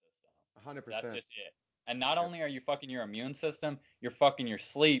That's 100%. just it. And not Yep. only are you fucking your immune system, you're fucking your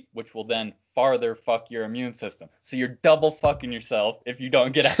sleep, which will then farther fuck your immune system. So you're double fucking yourself if you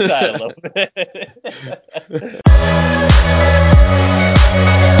don't get outside a little bit.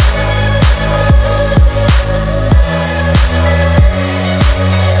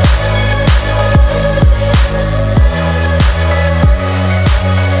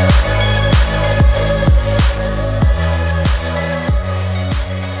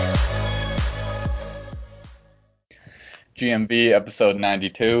 GMB episode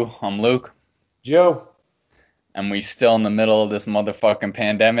 92. I'm Luke, Joe, and we still in the middle of this motherfucking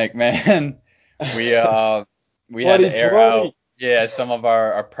pandemic, man. We uh we had to air out 2020. some of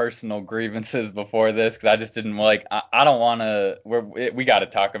our personal grievances before this because I just didn't like I don't want to we got to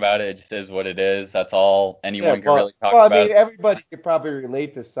talk about it. It just is what it is. That's all Yeah, anyone can well, really talk well, I mean, about. everybody could probably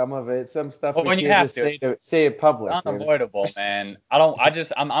relate to some of it. Some stuff Well, we when you can't have just to, say in public, you know. unavoidable, man. I'm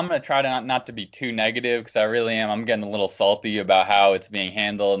gonna try to not to be too negative because I really am. I'm getting a little salty about how it's being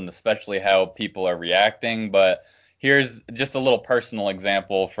handled and especially how people are reacting. But here's just a little personal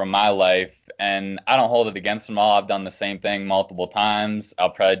example from my life, and I don't hold it against them all. I've done the same thing multiple times. I'll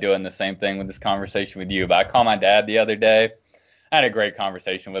probably doing the same thing with this conversation with you. But I called my dad the other day. I had a great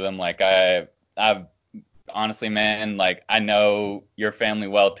conversation with him. I've honestly, man, like I know your family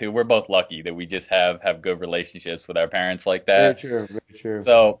well too. We're both lucky that we just have good relationships with our parents like Very that. true, very true.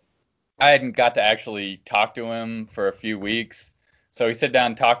 So I hadn't got to actually talk to him for a few weeks. So we sit down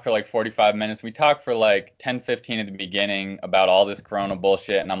and talk for like 45 minutes. We talked for like 10, 15 at the beginning about all this corona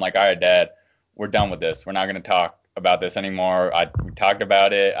bullshit. And I'm like, all right, dad, we're done with this. We're not going to talk about this anymore. We talked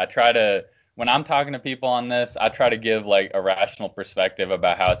about it. When I'm talking to people on this, I try to give like a rational perspective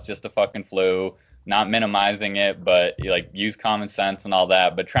about how it's just a fucking flu, not minimizing it, but like use common sense and all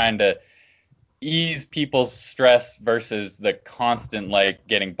that, but trying to ease people's stress versus the constant like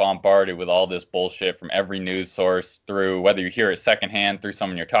getting bombarded with all this bullshit from every news source through whether you hear it secondhand through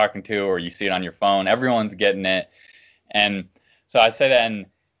someone you're talking to or you see it on your phone. Everyone's getting it. And so I say that, and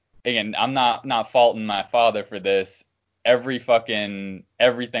again, I'm not faulting my father for this. Everything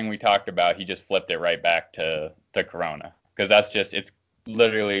we talked about, he just flipped it right back to Corona because that's just it's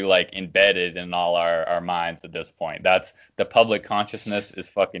literally like embedded in all our minds at this point. That's the public consciousness is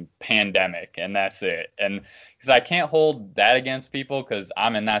fucking pandemic, and that's it. And because I can't hold that against people because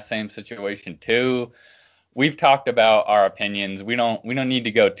I'm in that same situation too. We've talked about our opinions. We don't need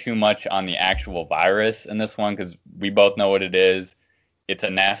to go too much on the actual virus in this one because we both know what it is. It's a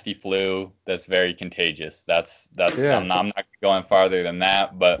nasty flu that's very contagious. That's Yeah. I'm not going farther than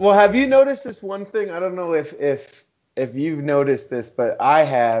that, but Well, have you noticed this one thing? I don't know if you've noticed this, but I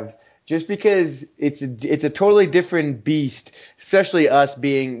have. Just because it's a totally different beast, especially us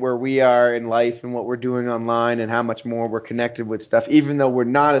being where we are in life and what we're doing online and how much more we're connected with stuff, even though we're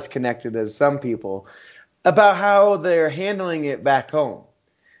not as connected as some people, about how they're handling it back home.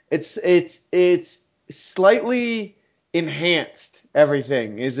 It's slightly enhanced.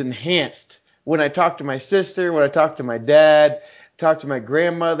 Everything is enhanced. When I talk to my sister, when I talk to my dad, talk to my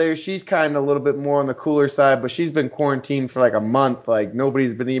grandmother, she's kind of a little bit more on the cooler side, but she's been quarantined for like a month. Like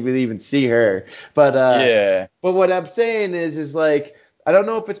nobody's been even see her. But uh, yeah. but what I'm saying is like I don't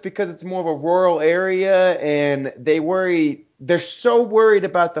know if it's because it's more of a rural area and they're so worried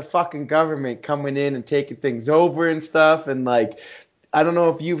about the fucking government coming in and taking things over and stuff and like I don't know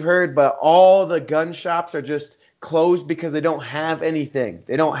if you've heard, but all the gun shops are just closed because they don't have anything.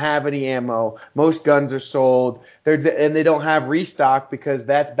 They don't have any ammo. Most guns are sold. And they don't have restock because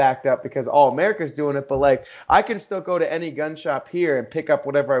that's backed up because all America's doing it. But like, I can still go to any gun shop here and pick up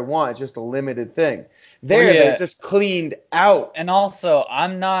whatever I want. It's just a limited thing. Well, There, they're yeah. just cleaned out. And also,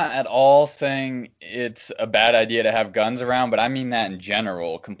 I'm not at all saying it's a bad idea to have guns around, but I mean that in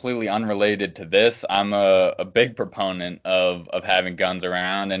general, completely unrelated to this. I'm a big proponent of having guns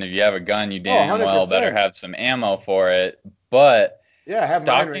around, and if you have a gun, you Oh, damn well better 100%. have some ammo for it. But Yeah, I have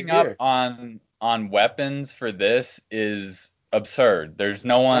mine right stocking up here. on weapons for this is absurd. That's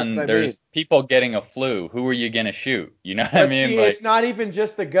what I mean. There's people getting a flu. Who are you gonna shoot? You know what I But mean? see, Like, it's not even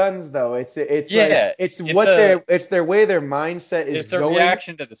just the guns though. It's like yeah, it's a it's their way their mindset is it's a going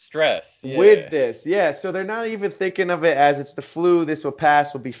reaction to the stress. with Yeah. this. Yeah, so they're not even thinking of it as it's the flu, this will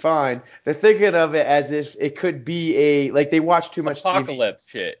pass, will be fine. They're thinking of it as if it could be a like they watch too much TV. Apocalypse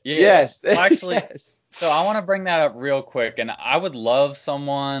shit. Yeah. Yes. Well, actually, Yes. so I want to bring that up real quick, and I would love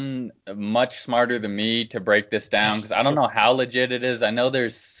someone much smarter than me to break this down because I don't know how legit it is. I know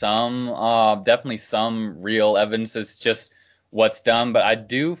there's definitely some real evidence. It's just what's done, but I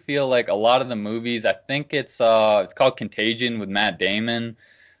do feel like a lot of the movies. I think it's called Contagion with Matt Damon.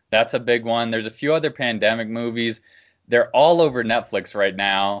 That's a big one. There's a few other pandemic movies. They're all over Netflix right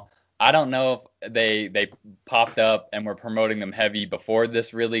now. I don't know if they popped up and were promoting them heavy before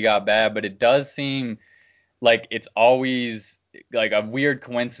this really got bad, but it does seem like it's always like a weird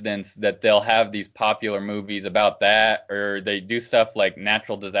coincidence that they'll have these popular movies about that, or they do stuff like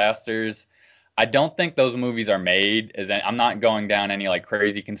natural disasters. I don't think those movies are made as I'm not going down any like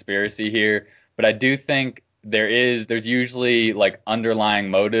crazy conspiracy here, but I do think there's usually like underlying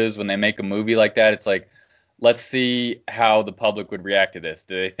motives when they make a movie like that. It's like, let's see how the public would react to this.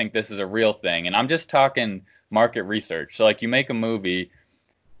 Do they think this is a real thing? And I'm just talking market research. So like you make a movie,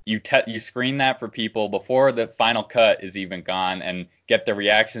 you screen that for people before the final cut is even gone and get the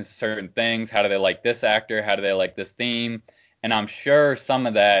reactions to certain things. How do they like this actor? How do they like this theme? And I'm sure some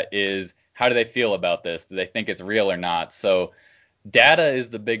of that is how do they feel about this? Do they think it's real or not? So data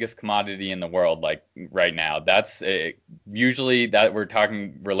is the biggest commodity in the world like right now. That's usually that we're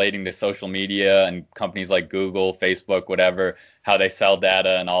talking relating to social media and companies like Google, Facebook, whatever, how they sell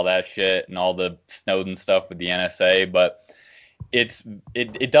data and all that shit and all the Snowden stuff with the NSA. But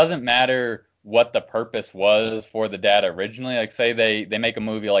it doesn't matter what the purpose was for the data originally. Like say they make a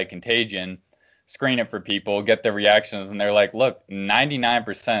movie like Contagion, screen it for people, get their reactions, and they're like, look,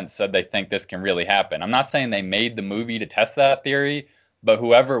 99% said they think this can really happen. I'm not saying they made the movie to test that theory, but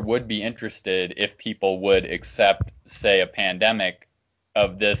whoever would be interested if people would accept, say, a pandemic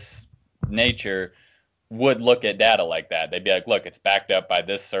of this nature would look at data like that. They'd be like, look, it's backed up by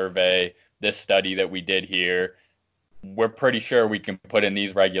this survey, this study that we did here. We're pretty sure we can put in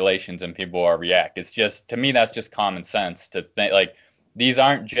these regulations and people will react. It's just, to me, that's just common sense to think like these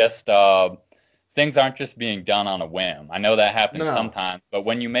aren't just things aren't just being done on a whim. I know that happens No. sometimes, but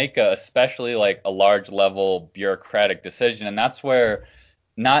when you make especially like a large level bureaucratic decision, and that's where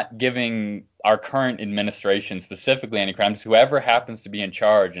not giving our current administration specifically any crimes, whoever happens to be in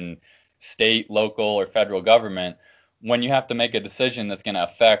charge in state, local, or federal government, when you have to make a decision that's going to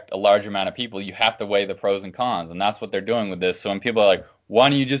affect a large amount of people, you have to weigh the pros and cons, and that's what they're doing with this. So when people are like, "Why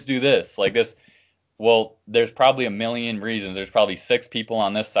don't you just do this?" like this, well, there's probably a million reasons. There's probably six people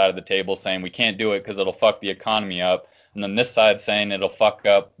on this side of the table saying we can't do it because it'll fuck the economy up, and then this side saying it'll fuck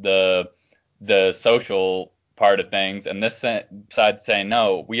up the social part of things, and this side saying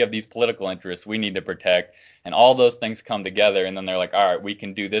no, we have these political interests we need to protect, and all those things come together, and then they're like, all right, we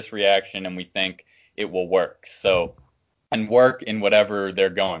can do this reaction, and we think it will work. So and work in whatever they're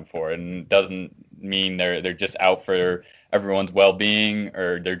going for. And it doesn't mean they're just out for everyone's well-being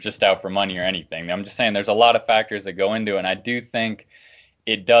or they're just out for money or anything. I'm just saying there's a lot of factors that go into it, and I do think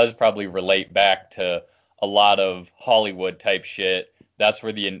it does probably relate back to a lot of Hollywood type shit. That's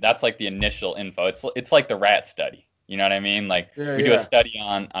like the initial info. It's like the rat study. You know what I mean? Like Yeah, we do a yeah. study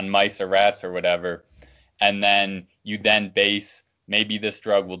on mice or rats or whatever, and then you then base maybe this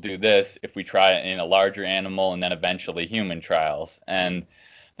drug will do this if we try it in a larger animal and then eventually human trials. And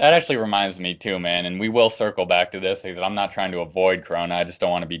that actually reminds me too, man, and we will circle back to this because I'm not trying to avoid Corona. I just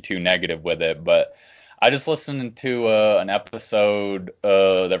don't want to be too negative with it. But I just listened to an episode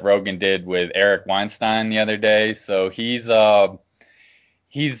that Rogan did with Eric Weinstein the other day. So he's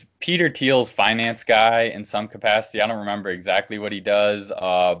Peter Thiel's finance guy in some capacity. I don't remember exactly what he does.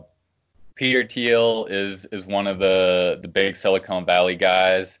 Peter Thiel is one of the big Silicon Valley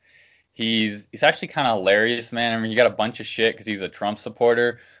guys. He's actually kind of hilarious, man. I mean, he got a bunch of shit because he's a Trump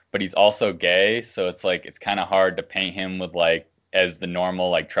supporter, but he's also gay, so it's like it's kind of hard to paint him with like as the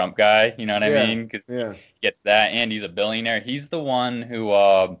normal like Trump guy. You know what I Yeah. mean? Because he Yeah. gets that, and he's a billionaire. He's the one who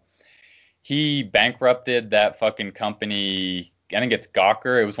he bankrupted that fucking company. I think it's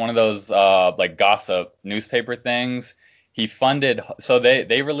Gawker. It was one of those like gossip newspaper things. He funded, so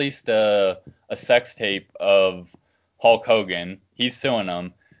they released a sex tape of Hulk Hogan. He's suing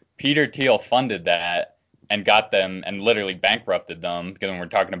them. Peter Thiel funded that and got them and literally bankrupted them because when we're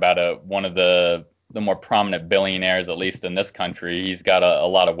talking about one of the more prominent billionaires, at least in this country, he's got a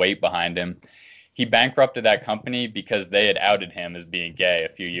lot of weight behind him. He bankrupted that company because they had outed him as being gay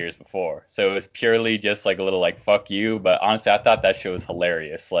a few years before. So it was purely just like a little like fuck you. But honestly, I thought that shit was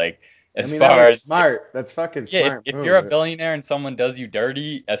hilarious. Like I as mean, that far was as smart. That's fucking yeah, smart if you're a move. billionaire and someone does you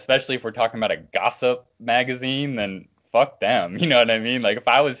dirty, especially if we're talking about a gossip magazine, then fuck them. You know what I mean? Like if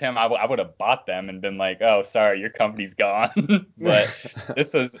I was him, I would have bought them and been like, oh, sorry, your company's gone. But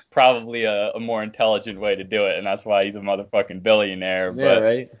this was probably a more intelligent way to do it, and that's why he's a motherfucking billionaire. Yeah, But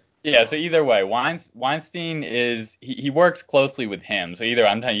right. yeah, so either way, Weinstein he works closely with him. So either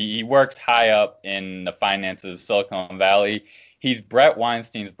I'm telling you, he works high up in the finances of Silicon Valley. He's Brett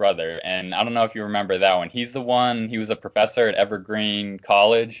Weinstein's brother, and I don't know if you remember that one. He was a professor at Evergreen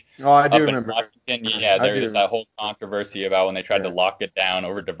College Oh, I do up in remember. Washington. Yeah, I there do was that remember. whole controversy about when they tried to Yeah. lock it down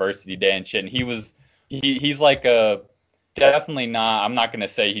over Diversity Day and shit. And he's like a definitely not. I'm not gonna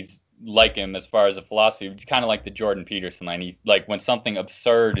say he's like him as far as a philosophy. It's kind of like the Jordan Peterson line. He's like, when something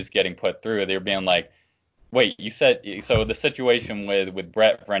absurd is getting put through, they're being like, wait, you said so. The situation with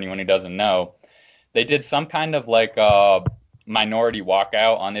Brett, for anyone who doesn't know, they did some kind of like minority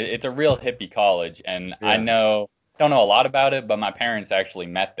walkout on it. It's a real hippie college, and I Yeah. don't know a lot about it, but my parents actually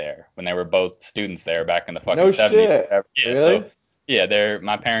met there when they were both students there back in the fucking No 70s. shit. Yeah, so Really? yeah, they're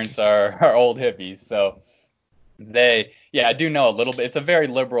my parents are old hippies, so yeah, I do know a little bit. It's a very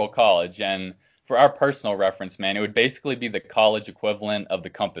liberal college, and for our personal reference, man, it would basically be the college equivalent of the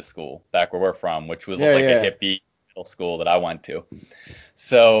Compass School back where we're from, which was Yeah, like a yeah. hippie middle school that I went to.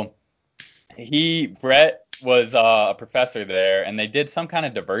 So Brett was a professor there, and they did some kind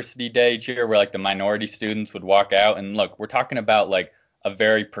of diversity day each year where like the minority students would walk out. And look, we're talking about like a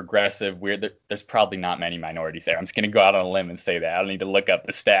very progressive, weird. There's probably not many minorities there. I'm just gonna go out on a limb and say that. I don't need to look up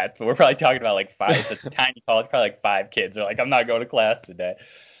the stats, but we're probably talking about like five. It's a tiny college, probably like 5 kids. They're like, I'm not going to class today.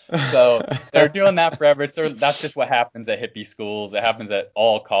 So they're doing that forever. So that's just what happens at hippie schools. It happens at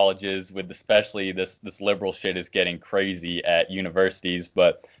all colleges, with especially this liberal shit is getting crazy at universities.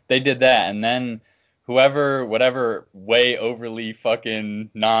 But they did that, and then whatever way overly fucking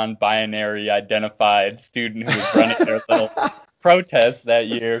non-binary identified student who was running their little protest that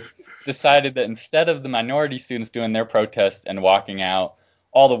year decided that instead of the minority students doing their protest and walking out,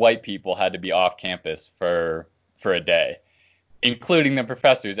 all the white people had to be off campus for a day, including the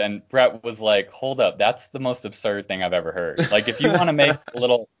professors. And Brett was like, hold up, that's the most absurd thing I've ever heard. Like, if you want to make a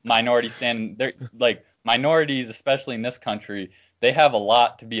little minority stand, they're like minorities, especially in this country, they have a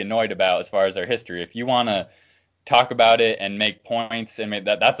lot to be annoyed about as far as their history. If you want to talk about it and make points and make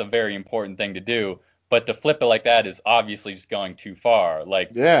that's a very important thing to do. But to flip it like that is obviously just going too far.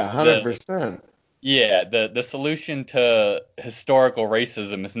 Like Yeah, the 100%. yeah, the solution to historical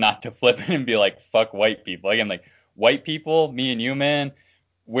racism is not to flip it and be like, fuck white people. Again, like white people, me and you, man,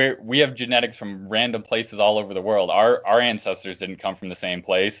 we have genetics from random places all over the world. Our ancestors didn't come from the same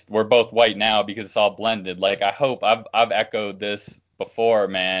place. We're both white now because it's all blended. Like I hope I've echoed this before,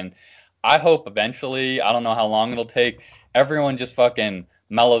 man. I hope eventually, I don't know how long it'll take, everyone just fucking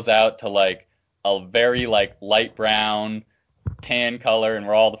mellows out to like a very like light brown tan color, and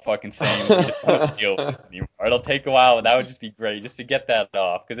we're all the fucking same. We just don't deal with this anymore. It'll take a while, but that would just be great just to get that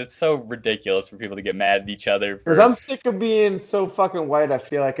off, because it's so ridiculous for people to get mad at each other Because for. I'm sick of being so fucking white, I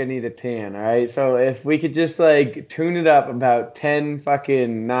feel like I need a tan, all right? So if we could just like tune it up about 10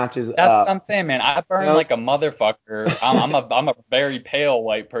 fucking notches That's what up, I'm saying, man. I you burn know? like a motherfucker. I'm a very pale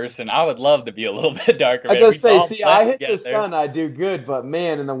white person. I would love to be a little bit darker, As man. I We say, all see, blend I hit the together. sun, I do good, but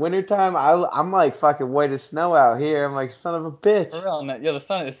man, in the wintertime, I'm like fucking white as snow out here. I'm like, son of a For bitch. real, and yeah, the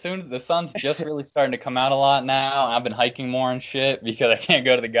sun as soon as the sun's just really starting to come out a lot now. I've been hiking more and shit because I can't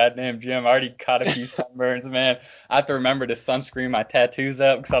go to the goddamn gym. I already caught a few sunburns, man. I have to remember to sunscreen my tattoos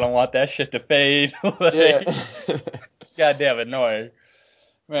up because I don't want that shit to fade. Yeah. Like, goddamn annoying,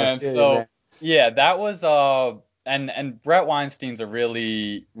 I man. feel you, man. So yeah, that was and Brett Weinstein's a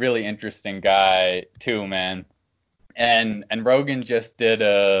really interesting guy too, man. And Rogan just did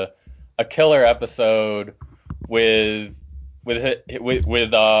a killer episode with with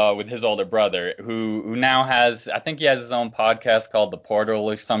his older brother, who now has, I think he has his own podcast called The Portal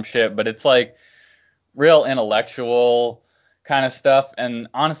or some shit, but it's like real intellectual kind of stuff. And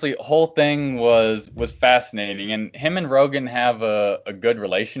honestly, the whole thing was fascinating. And him and Rogan have a good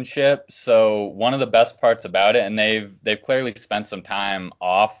relationship. So one of the best parts about it, and they've clearly spent some time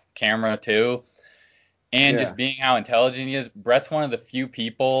off camera too, and Yeah. just being how intelligent he is, Brett's one of the few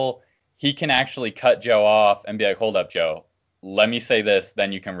people he can actually cut Joe off and be like, "Hold up, Joe. Let me say this,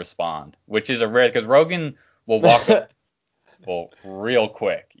 then you can respond." Which is a rare, because Rogan will walk over people real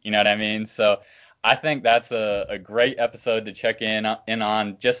quick. You know what I mean? So I think that's a great episode to check in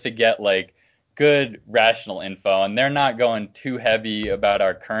on, just to get like good rational info. And they're not going too heavy about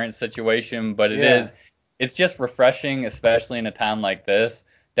our current situation, but Yeah. it's just refreshing, especially in a time like this,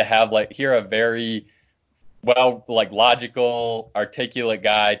 to have like hear a very well, like logical, articulate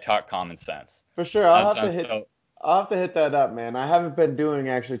guy talk common sense. For sure. So I'll have to hit that up, man. I haven't been doing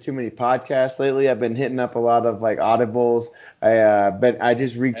actually too many podcasts lately. I've been hitting up a lot of like audibles. But I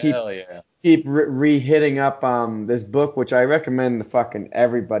just hell yeah. keep re-hitting up this book, which I recommend to fucking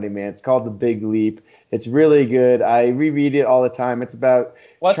everybody, man. It's called The Big Leap. It's really good. I reread it all the time. It's about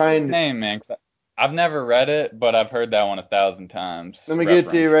What's the trying to, name, man? 'Cause I've never read it, but I've heard that one 1,000 times let me get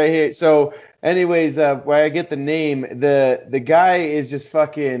to you referenced. right here. So, anyways, where I get the name, the guy is just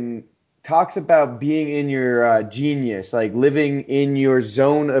fucking talks about being in your genius, like living in your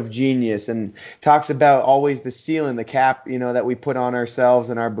zone of genius, and talks about always the ceiling, the cap, that we put on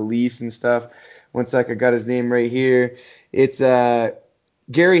ourselves and our beliefs and stuff. One sec, I got his name right here. It's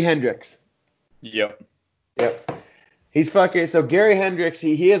Gary Hendricks. Yep. Yep. He's fucking so Gary Hendricks.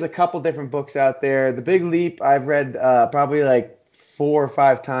 He has a couple different books out there. The Big Leap I've read probably like 4 or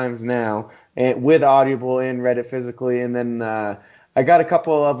 5 times now, and with Audible and read it physically. And then I got a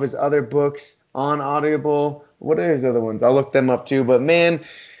couple of his other books on Audible. What are his other ones? I'll look them up too. But man,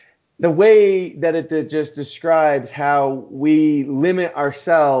 the way that it just describes how we limit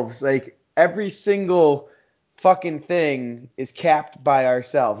ourselves, like every single fucking thing is capped by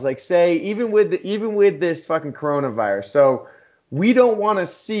ourselves. Like say even with this fucking coronavirus. So we don't want to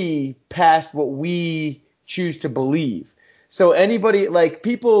see past what we choose to believe. So anybody like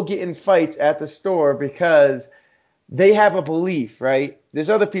people get in fights at the store because they have a belief, right? There's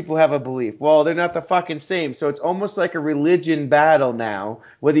other people who have a belief. Well, they're not the fucking same. So it's almost like a religion battle now.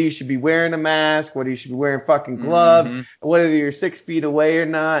 Whether you should be wearing a mask, whether you should be wearing fucking gloves, Mm-hmm. whether you're 6 feet away or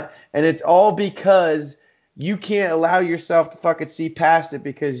not. And it's all because you can't allow yourself to fucking see past it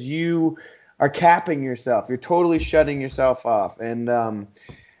because you are capping yourself. You're totally shutting yourself off. And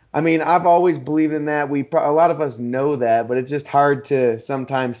I mean, I've always believed in that. A lot of us know that, but it's just hard to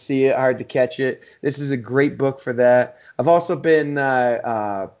sometimes see it, hard to catch it. This is a great book for that. I've also been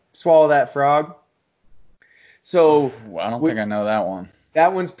Swallow That Frog. So Ooh, I don't think I know that one.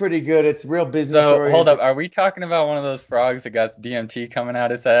 that one's pretty good. It's real business So hold up, oriented. are we talking about one of those frogs that got DMT coming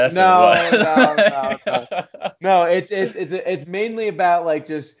out its ass, or No, no, no, no. what? No, it's mainly about like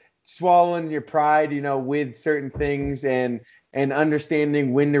just swallowing your pride, with certain things and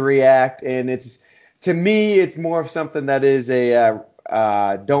understanding when to react. And it's to me, it's more of something that is a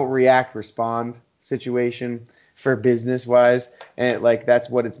don't react, respond situation for business wise. And like that's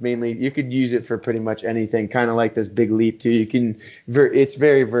what it's mainly. You could use it for pretty much anything, kind of like this Big Leap too. It's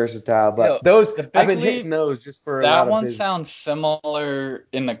very versatile. Yo, But those the I've Big been hitting Leap, those just for a that lot of one business. sounds similar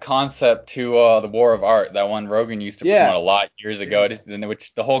in the concept to the War of Art. That one Rogan used to promote Yeah. a lot years ago. Yeah.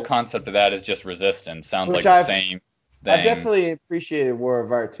 Which the whole concept of that is just resistance. Sounds Which like the same I've thing. definitely appreciated War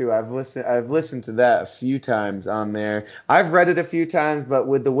of Art too. I've listened to that a few times on there. I've read it a few times, but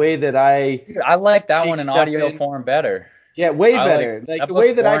with the way that I Dude, I like that take one in stuff audio in, form better. yeah, way I like better. Like that the way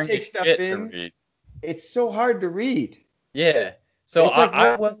book's that I boring take as stuff shit to in, read. it's so hard to read. Yeah. So It's like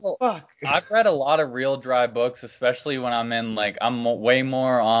I what the will. fuck? I've read a lot of real dry books, especially when I'm in like way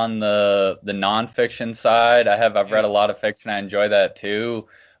more on the nonfiction side. I've read a lot of fiction. I enjoy that too,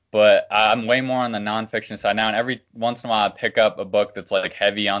 but I'm way more on the nonfiction side now. And every once in a while, I pick up a book that's like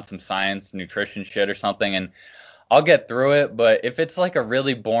heavy on some science, nutrition shit or something, and I'll get through it. But if it's like a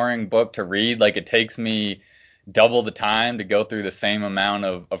really boring book to read, like it takes me double the time to go through the same amount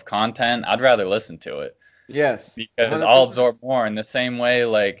of content, I'd rather listen to it Yes, because I'll 100%. absorb more in the same way.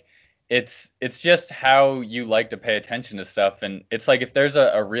 Like it's just how you like to pay attention to stuff, and it's like if there's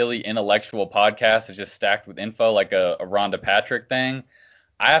a really intellectual podcast that's just stacked with info, like a Rhonda Patrick thing,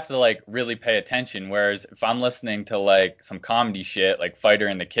 I have to like really pay attention. Whereas if I'm listening to like some comedy shit, like Fighter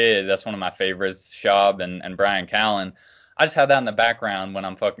and the Kid, that's one of my favorites, Schaub and Brian Callen. I just have that in the background when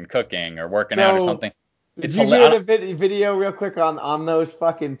I'm fucking cooking or working out or So, something. did It's you hear hilarious. the video real quick on those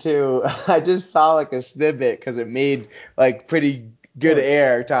fucking two? I just saw like a snippet because it made like pretty good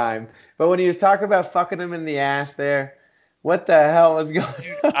air time. But when he was talking about fucking him in the ass there, what the hell was going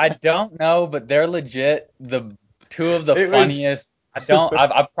Dude, on? I don't know, but they're legit the two of the It was funniest.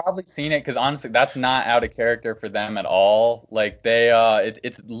 I've probably seen it because honestly, that's not out of character for them at all. Like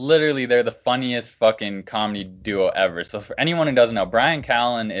it's literally they're the funniest fucking comedy duo ever. So for anyone who doesn't know, Brian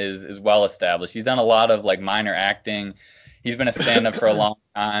Callen is well established. He's done a lot of like minor acting. He's been a stand-up for a long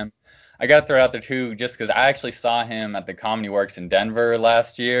time. I got to throw it out there too, just because I actually saw him at the Comedy Works in Denver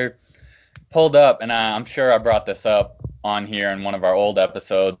last year. Pulled up, and I'm sure I brought this up on here in one of our old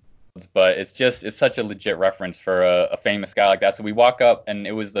episodes, but it's such a legit reference for a famous guy like that. So we walk up, and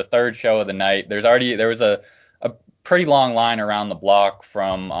it was the third show of the night. There was a pretty long line around the block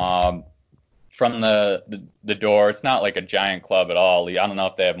from the door. It's not like a giant club at all. I don't know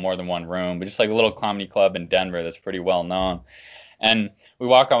if they have more than one room, but just like a little comedy club in Denver that's pretty well known. And we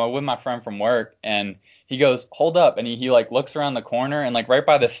walk on with my friend from work, and he goes, "Hold up!" And he like looks around the corner, and like right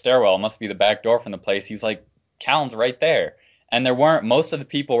by the stairwell, must be the back door from the place. He's like, "Callen's right there." And there weren't most of the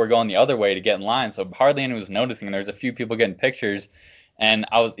people were going the other way to get in line, so hardly anyone was noticing. And there's a few people getting pictures, and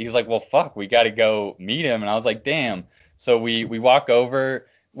he's like, "Well, fuck, we got to go meet him." And I was like, "Damn." So we walk over,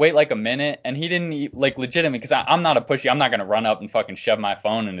 wait like a minute, and he didn't like legitimately because I'm not a pushy. I'm not gonna run up and fucking shove my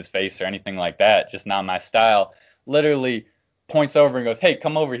phone in his face or anything like that. Just not my style. Literally points over and goes, "Hey,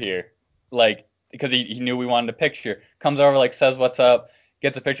 come over here," like because he knew we wanted a picture. Comes over, like says what's up,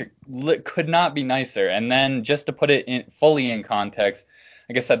 gets a picture. Could not be nicer. And then just to put it in fully in context,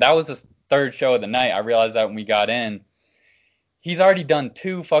 like I said, that was the third show of the night. I realized that when we got in, he's already done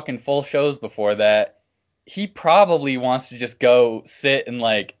 2 fucking full shows before that. He probably wants to just go sit and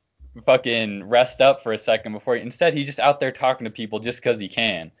like fucking rest up for a second before instead he's just out there talking to people just because he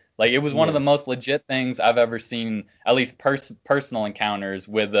can. Like it was one of Yeah. the most legit things I've ever seen, at least personal encounters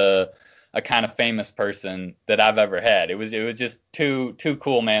with a kind of famous person that I've ever had. It was just too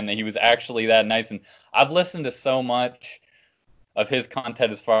cool, man, that he was actually that nice. And I've listened to so much of his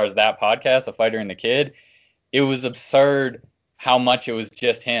content as far as that podcast, A Fighter and the Kid. It was absurd how much it was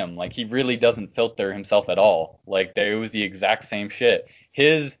just him. Like he really doesn't filter himself at all. Like there, it was the exact same shit.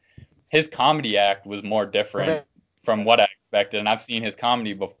 His comedy act was more different from what I expected, and I've seen his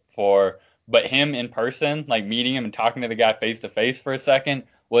comedy before. But him in person, like meeting him and talking to the guy face to face for a second,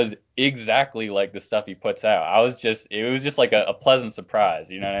 was exactly like the stuff he puts out. It was just like a pleasant surprise.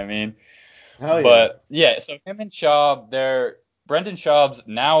 You know what I mean? Hell yeah. But yeah, so him and Schaub, Brendan Schaub's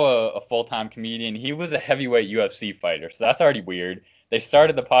now a full-time comedian. He was a heavyweight UFC fighter, so that's already weird. They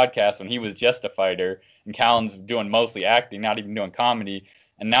started the podcast when he was just a fighter, and Callen's doing mostly acting, not even doing comedy.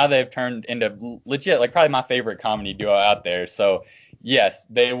 And now they've turned into legit, like probably my favorite comedy duo out there. So yes,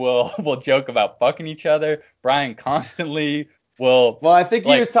 they will joke about fucking each other. Brian constantly will Well, I think he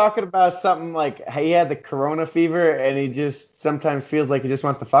like was talking about something like he had the corona fever and he just sometimes feels like he just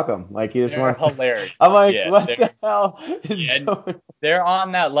wants to fuck him. Like he just they're wants to. hilarious. I'm like, Yeah, what they're the hell is yeah, going they're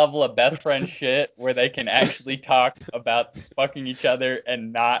on that level of best friend shit where they can actually talk about fucking each other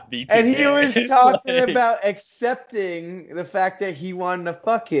and not be too And he gay. was It's talking like, about accepting the fact that he wanted to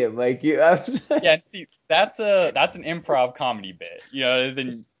fuck him. Like you, yeah, see, that's an improv comedy bit. You know, as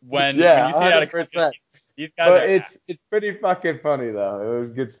in when yeah, you see it out of context, 100%. these guys But are it's pretty fucking funny though. It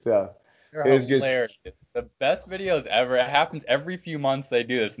was good stuff. they're It was good. hilarious. The best videos ever. It happens every few months they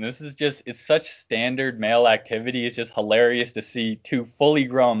do this, and this is just it's such standard male activity. It's just hilarious to see 2 fully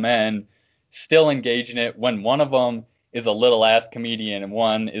grown men still engage in it when one of them is a little ass comedian and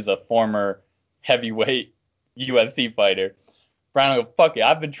one is a former heavyweight UFC fighter. Brian will go, fuck it,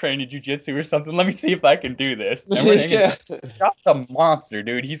 I've been training jujitsu or something. Let me see if I can do this. And we're hanging. Yeah. Scott's a monster,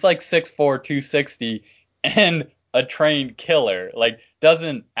 dude. He's like 6'4", 260, and a trained killer. Like,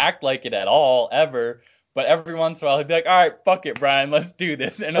 doesn't act like it at all, ever. But every once in a while, he'd be like, all right, fuck it, Brian, let's do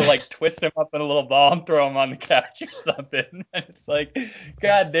this. And he'll like twist him up in a little ball and throw him on the couch or something. And it's like,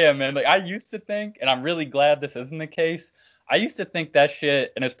 god damn, man. Like, I used to think, and I'm really glad this isn't the case. I used to think that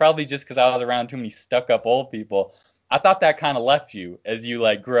shit, and it's probably just because I was around too many stuck up old people. I thought that kind of left you as you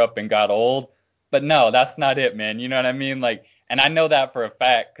like grew up and got old. But no, that's not it, man. You know what I mean? Like, and I know that for a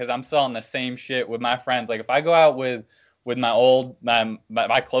fact because I'm selling the same shit with my friends. Like, if I go out with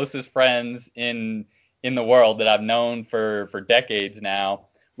my closest friends in the world that I've known for decades now,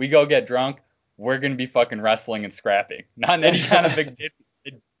 we go get drunk. We're gonna be fucking wrestling and scrapping, not in any kind of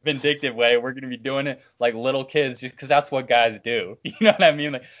vindictive way. We're gonna be doing it like little kids, just because that's what guys do. You know what I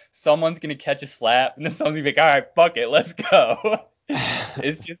mean? Like someone's gonna catch a slap, and then someone's gonna be like, "All right, fuck it, let's go."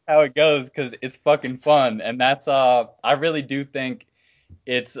 It's just how it goes because it's fucking fun, and that's I really do think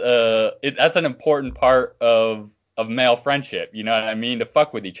that's an important part of male friendship. You know what I mean? To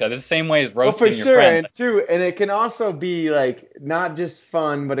fuck with each other, the same way as Well, for roasting your sure, friend. and too, and it can also be like not just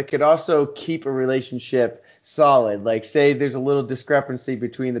fun, but it could also keep a relationship solid. Like, say there's a little discrepancy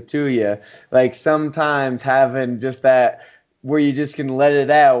between the two of you, like sometimes having just that where you just can let it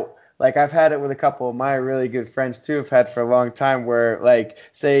out. Like I've had it with a couple of my really good friends too. I've had for a long time where, like,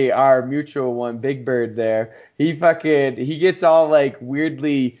 say our mutual one, Big Bird, there, he gets all like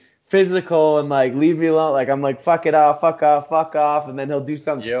weirdly physical and like leave me alone. Like I'm like fuck it off, fuck off, fuck off, and then he'll do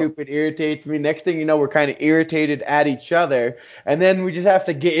something Yep. stupid, irritates me. Next thing you know, we're kind of irritated at each other, and then we just have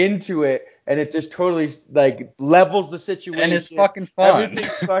to get into it, and it just totally like levels the And it's situation. fucking fun.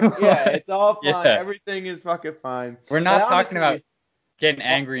 Everything's fuck yeah, it's all fine. Yeah. Everything is fucking fine. We're But not talking about honestly, getting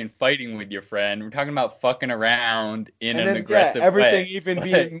angry and fighting with your friend. We're talking about fucking around in and an then yeah, aggressive everything way. even Like,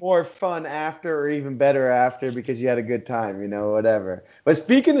 being more fun after or even better after because you had a good time, whatever. But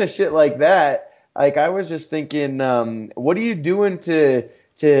speaking of shit like that, like I was just thinking, what are you doing to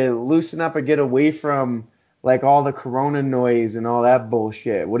loosen up and get away from like all the corona noise and all that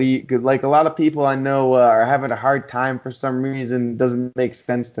bullshit? What do you like? A lot of people I know are having a hard time for some reason. Doesn't make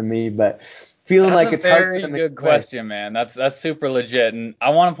sense to me, but feeling that's like a it's hard for very them to good get away. question, man. That's super legit. And I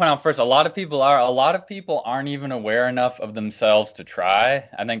want to point out first, a lot of people aren't even aware enough of themselves to try.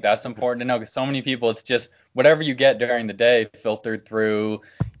 I think that's important to know because so many people, it's just whatever you get during the day filtered through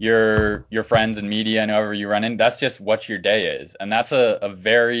your friends and media and whoever you run in. That's just what your day is, and that's a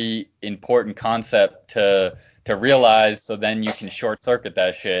very important concept to realize. So then you can short circuit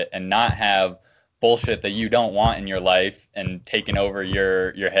that shit and not have bullshit that you don't want in your life and taking over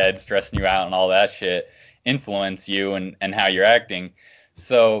your head, stressing you out and all that shit. influence you and how you're acting.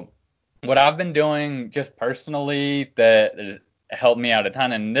 So what I've been doing just personally that has helped me out a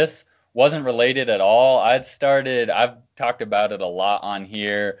ton, and this wasn't related at all. I've talked about it a lot on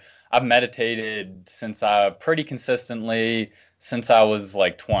here. I've meditated since I pretty consistently since I was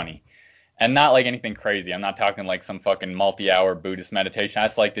like 20. And not like anything crazy. I'm not talking like some fucking multi-hour Buddhist meditation. I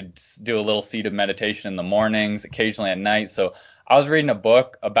just like to do a little seated meditation in the mornings, occasionally at night. So I was reading a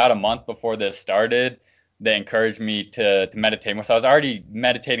book about a month before this started that encouraged me to meditate more. So I was already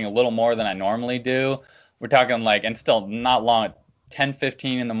meditating a little more than I normally do. We're talking like, and still not long,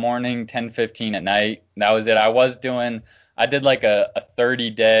 10:15 in the morning, 10:15 at night. That was it. I did like a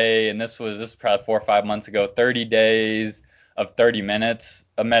 30 day, and this was probably 4 or 5 months ago, 30 days of 30 minutes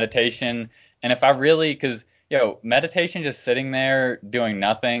of meditation. And if I really, because meditation just sitting there doing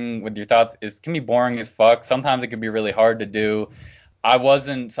nothing with your thoughts can be boring as fuck. Sometimes it can be really hard to do.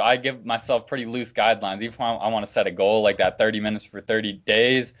 So I give myself pretty loose guidelines. Even when I want to set a goal like that 30 minutes for 30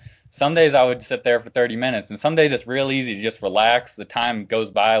 days, some days I would sit there for 30 minutes, and some days it's real easy to just relax. The time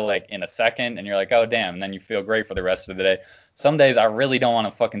goes by like in a second, and you're like, oh, damn, and then you feel great for the rest of the day. Some days I really don't want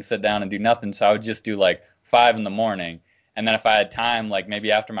to fucking sit down and do nothing, so I would just do like 5 in the morning. And then if I had time, like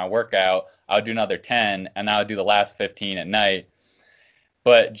maybe after my workout, I would do another 10, and I would do the last 15 at night.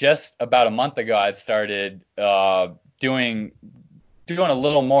 But just about a month ago, I'd started doing doing a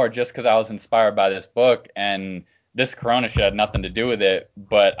little more just because I was inspired by this book, and this Corona shit had nothing to do with it.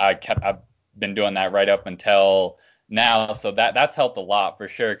 But I've been doing that right up until now, so that's helped a lot for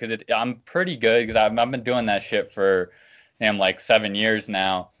sure. Because I'm pretty good because I've been doing that shit for damn like 7 years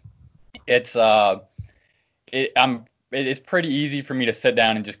now. It's it I'm it's pretty easy for me to sit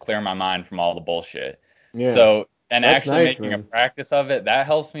down and just clear my mind from all the bullshit. Yeah, So, and that's actually nice, making a man. practice of it, that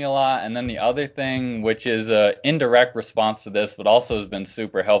helps me a lot. And then the other thing, which is a indirect response to this, but also has been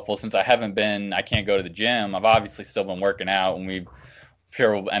super helpful since I can't go to the gym. I've obviously still been working out, and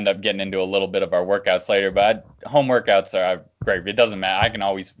sure we'll end up getting into a little bit of our workouts later, but home workouts are great. It doesn't matter. I can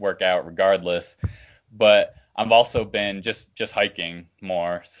always work out regardless. But I've also been just hiking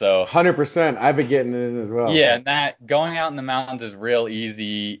more. So 100%. I've been getting it in as well. yeah, and that going out in the mountains is real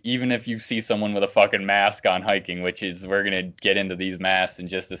easy, even if you see someone with a fucking mask on hiking, which is we're gonna get into these masks in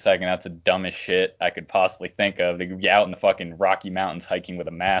just a second. That's the dumbest shit I could possibly think of. They could be out in the fucking Rocky Mountains hiking with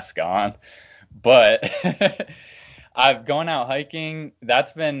a mask on. But I've gone out hiking.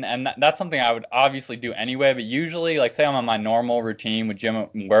 That's something I would obviously do anyway. But usually, like say I'm on my normal routine with gym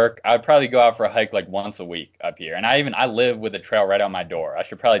and work, I'd probably go out for a hike like once a week up here. And I live with a trail right out my door. I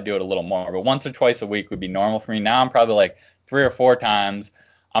should probably do it a little more, but once or twice a week would be normal for me. Now I'm probably like 3 or 4 times.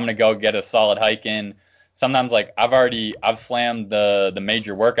 I'm gonna go get a solid hike in. Sometimes like I've slammed the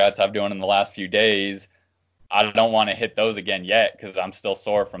major workouts I've doing in the last few days. I don't want to hit those again yet because I'm still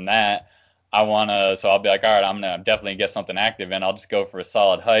sore from that. So I'll be like, all right, I'm gonna definitely get something active and I'll just go for a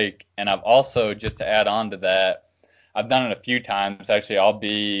solid hike. And I've also, just to add on to that, I've done it a few times. Actually, I'll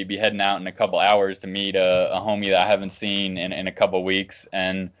be heading out in a couple hours to meet a homie that I haven't seen in a couple weeks.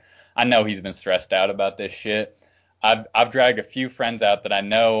 And I know he's been stressed out about this shit. I've dragged a few friends out that I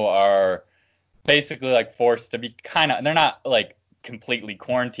know are basically like forced to be they're not like completely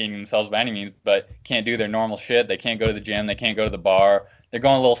quarantining themselves by any means, but can't do their normal shit. They can't go to the gym, they can't go to the bar. They're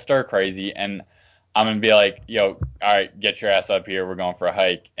going a little stir crazy, and I'm gonna be like, yo, all right, get your ass up here. We're going for a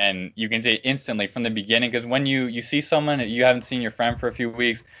hike, and you can see it instantly from the beginning because when you see someone that you haven't seen your friend for a few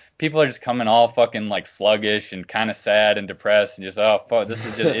weeks, people are just coming all fucking like sluggish and kind of sad and depressed and just oh fuck, this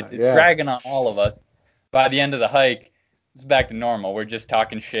is just it's Yeah. dragging on all of us. By the end of the hike, it's back to normal. We're just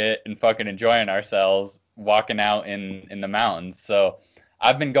talking shit and fucking enjoying ourselves, walking out in the mountains. So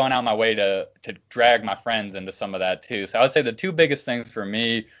I've been going out my way to drag my friends into some of that too. So I would say the two biggest things for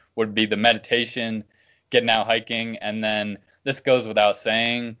me would be the meditation, getting out hiking, and then this goes without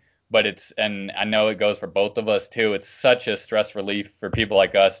saying, but and I know it goes for both of us too. It's such a stress relief for people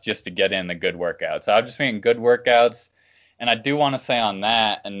like us just to get in the good workouts. So I've just been good workouts, and I do want to say on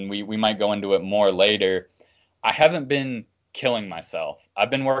that, and we might go into it more later. I haven't been killing myself.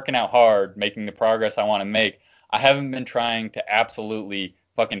 I've been working out hard, making the progress I want to make. I haven't been trying to absolutely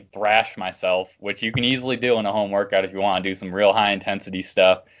fucking thrash myself, which you can easily do in a home workout if you want to do some real high intensity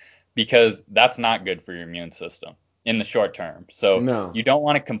stuff, because that's not good for your immune system in the short term. So No. you don't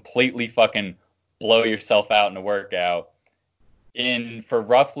want to completely fucking blow yourself out in a workout. For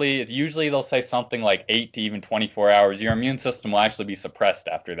roughly, it's usually they'll say something like 8 to even 24 hours, your immune system will actually be suppressed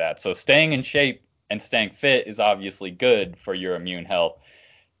after that. So staying in shape and staying fit is obviously good for your immune health.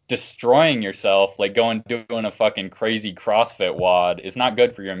 Destroying yourself, like doing a fucking crazy CrossFit wad, is not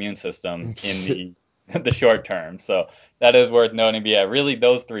good for your immune system in the the short term. So that is worth noting. But yeah, really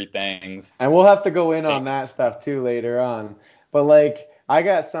those three things. And we'll have to go in on that stuff too later on. But like, I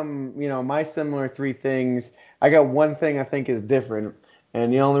got some, my similar three things. I got one thing I think is different,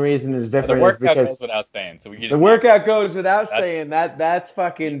 and the only reason it's The different is workout goes because without saying, so we can the just knock workout goes without that. saying that. That's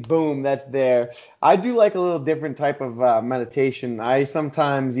fucking boom. That's there. I do like a little different type of meditation. I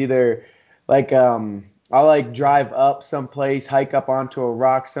sometimes either like I like drive up someplace, hike up onto a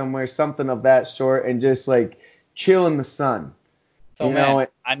rock somewhere, something of that sort, and just like chill in the sun. So man,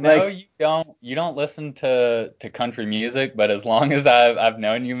 I know Like you don't listen to country music, but as long as I've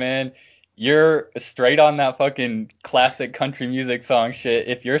known you, man, you're straight on that fucking classic country music song shit.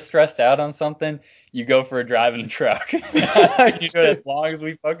 If you're stressed out on something, you go for a drive in the truck. I've seen you do it as long as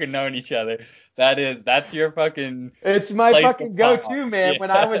we fucking known each other. That's your fucking it's my place to fucking calm. go-to, man. Yeah.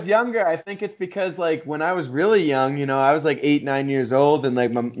 When I was younger, I think it's because like when I was really young, I was like 8, 9 years old, and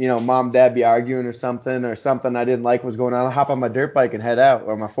like my, mom, dad be arguing or something I didn't like was going on. I'll hop on my dirt bike and head out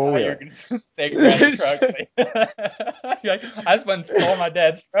or my four Oh, you're wheeler. gonna say grab the truck. You're like, I just went and stole my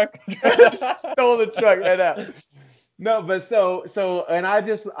dad's truck. Stole the truck right out. No, but and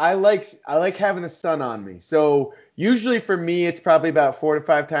I like having the sun on me. So usually for me it's probably about 4 to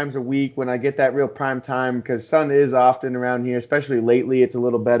 5 times a week when I get that real prime time because sun is often around here, especially lately it's a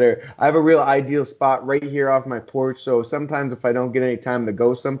little better. I have a real ideal spot right here off my porch, so sometimes if I don't get any time to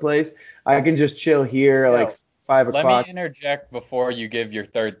go someplace, I can just chill here like Yo, five let me o'clock. interject before you give your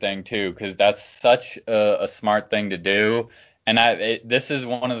third thing too, because that's such a smart thing to do. And this is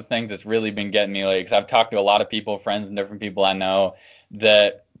one of the things that's really been getting me like, because I've talked to a lot of people, friends and different people I know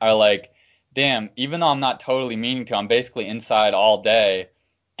that are like, damn, even though I'm not totally meaning to, I'm basically inside all day,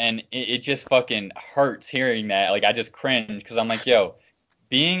 and it just fucking hurts hearing that. Like I just cringe because I'm like, yo,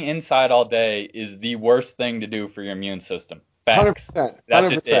 being inside all day is the worst thing to do for your immune system. Facts. 100%. That's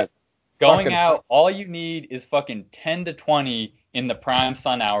just it. 100%. Going Fucking out, all you need is fucking 10 to 20 in the prime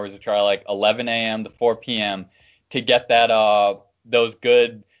sun hours, which are like 11 a.m. to 4 p.m. to get that those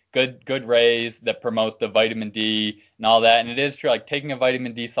good rays that promote the vitamin D and all that. And it is true, like taking a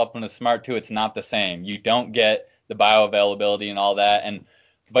vitamin D supplement is smart too. It's not the same. You don't get the bioavailability and all that. And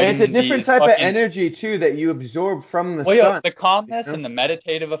and it's a vitamin D different is type of fucking energy too that you absorb from the well, yeah, sun, the you calmness know? and the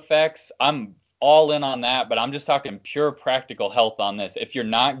meditative effects, I'm all in on that, but I'm just talking pure practical health on this. If you're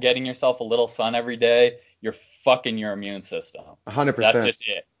not getting yourself a little sun every day, you're fucking your immune system. That's 100%. just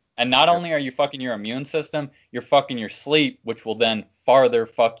it. And not only are you fucking your immune system, you're fucking your sleep, which will then farther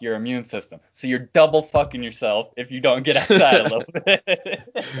fuck your immune system. So you're double fucking yourself if you don't get outside a little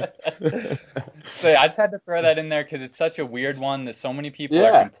bit. So yeah, I just had to throw that in there because it's such a weird one that so many people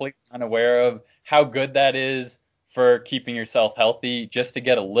are Yeah. completely unaware of how good that is for keeping yourself healthy, just to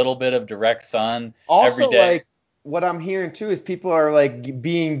get a little bit of direct sun every Also, day. like what I'm hearing too is people are like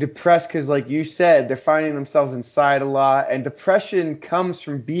being depressed because, like you said, they're finding themselves inside a lot, and depression comes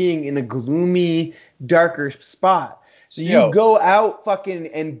from being in a gloomy, darker spot. So you Yo, go out fucking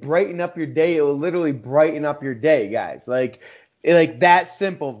and brighten up your day. It will literally brighten up your day, guys. Like that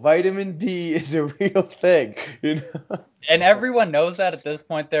simple. Vitamin D is a real thing, you know? and everyone knows that at this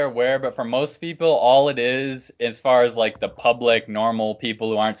point they're aware, but for most people, all it is, as far as like the public, normal people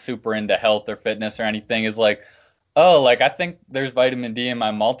who aren't super into health or fitness or anything, is like, oh, like I think there's vitamin D in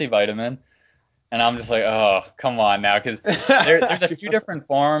my multivitamin. And I'm just like, oh, come on now, because there's a few different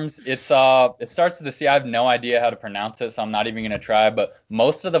forms. It starts with the C. I have no idea how to pronounce it, so I'm not even gonna try. But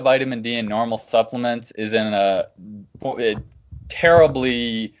most of the vitamin D in normal supplements is in a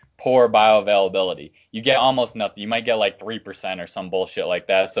terribly poor bioavailability. You get almost nothing. You might get like 3% or some bullshit like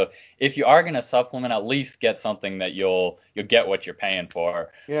that. So if you are gonna supplement, at least get something that you'll get what you're paying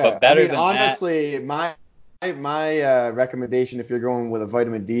for. Yeah, But I better mean, than that, honestly, my recommendation if you're going with a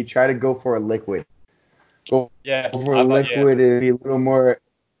vitamin D, try to go for a liquid. Go yeah, for a I thought, yeah. liquid, it'll be a little more.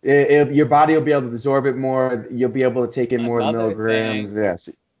 Your body will be able to absorb it more. You'll be able to take in more of the Another thing milligrams. Yes.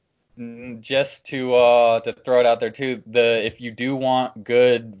 just to throw it out there too, the if you do want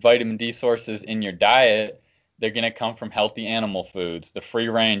good vitamin D sources in your diet, they're gonna come from healthy animal foods. The free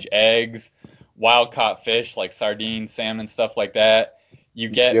range eggs, wild caught fish like sardines, salmon, stuff like that. You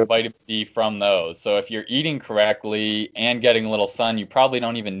get Yep. vitamin D from those. So if you're eating correctly and getting a little sun, you probably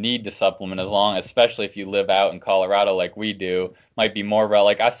don't even need to supplement as long, especially if you live out in Colorado like we do. Might be more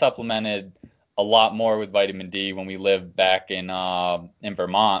like I supplemented a lot more with vitamin D when we lived back in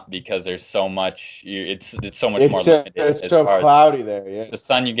Vermont because there's so much it's so much more limited It's as so far as cloudy there. Yeah. the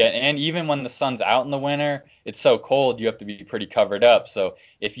sun you get, and even when the sun's out in the winter it's so cold you have to be pretty covered up. So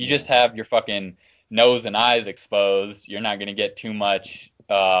if you Yeah. just have your fucking nose and eyes exposed, you're not going to get too much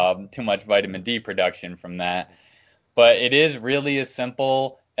vitamin D production from that. But it is really as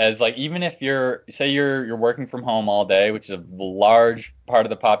simple as like even if you're working from home all day, which is a large part of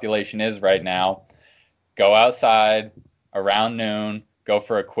the population is right now, go outside around noon, go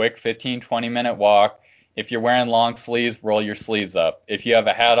for a quick 15-20 minute walk. If you're wearing long sleeves, roll your sleeves up. If you have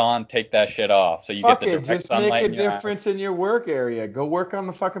a hat on, take that shit off so you get Fuck the it, direct just make sunlight a in your eyes. difference in your work area. Go work on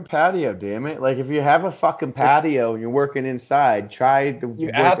the fucking patio, damn it. Like if you have a fucking Which patio and you're working inside, try to you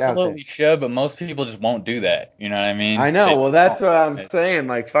work out there. absolutely should, but most people just won't do that. You know what I I mean? They know. Well, just that's won't. what I'm saying.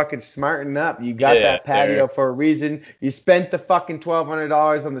 Like, fucking smarten up. You got Yeah, that patio for a reason. You spent the fucking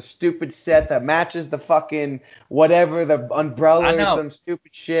 $1,200 on the stupid set that matches the fucking whatever, the I umbrella or know. some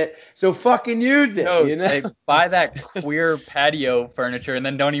stupid shit. So fucking use it, No, you know? they buy that queer patio furniture and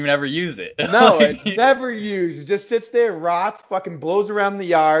then don't even ever use it. No, Like, it's never used. It just sits there, rots, fucking blows around the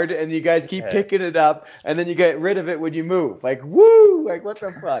yard, and you guys keep yeah. picking it up, and then you get rid of it when you move. Like, woo! Like, what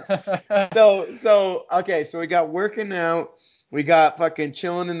the fuck? So we got working out, we got fucking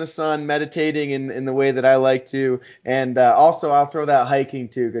chilling in the sun, meditating in the way that I like to, and also I'll throw that hiking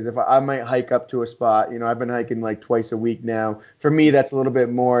too, because if I might hike up to a spot, I've been hiking like twice a week now. For me, that's a little bit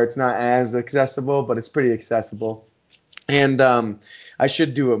more. It's not as accessible, but it's pretty accessible, and I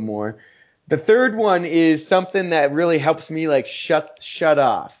should do it more. The third one is something that really helps me like shut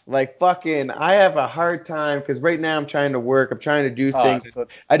off. Like fucking, I have a hard time because right now I'm trying to work. I'm trying to do things. So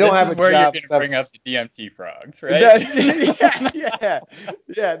I don't this have is a where you're job. gonna So bring up the DMT frogs, right?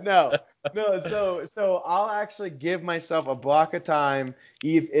 yeah, no. So I'll actually give myself a block of time,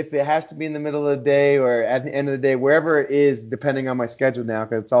 if it has to be in the middle of the day or at the end of the day, wherever it is, depending on my schedule now,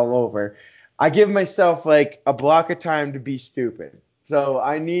 because it's all over. I give myself like a block of time to be stupid. So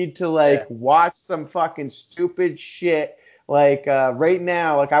I need to Yeah. like watch some fucking stupid shit. Like right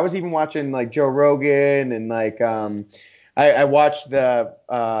now, like I was even watching like Joe Rogan and like I watched the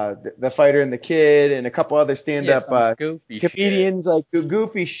fighter and the kid and a couple other stand Yeah, up some goofy shit. comedians like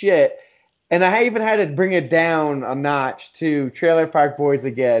goofy shit. And I even had to bring it down a notch to Trailer Park Boys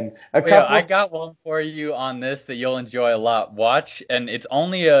again. A Well, yeah, couple I of got one for you on this that you'll enjoy a lot. Watch, and it's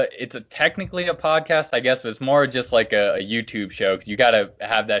a technically a podcast, I guess, but it's more just like a YouTube show because you got to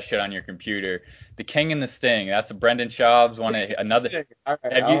have that shit on your computer. The King and the Sting. That's a Brendan Schaub's one. Another. All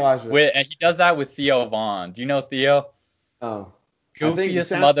right, Have I'll you? watch it. And he does that with Theo Vaughn. Do you know Theo? Oh, I think it Goofiest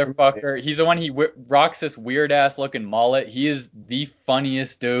sounds familiar. motherfucker. He's the one rocks this weird ass looking mullet. He is the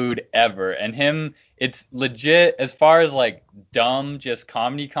funniest dude ever. And him, it's legit as far as like dumb, just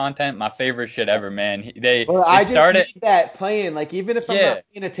comedy content. My favorite shit ever, man. Well, They I just started, need that playing. Like even if I'm not yeah,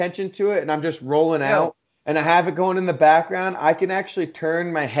 paying attention to it and I'm just rolling yo, out and I have it going in the background, I can actually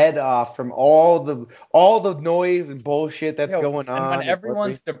turn my head off from all the noise and bullshit that's yo. going And when on and worry.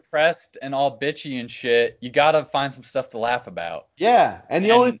 everyone's depressed and all bitchy and shit, you gotta find some stuff to laugh about. Yeah, and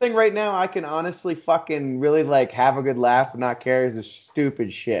the only And thing right now I can honestly fucking really like have a good laugh and not care is this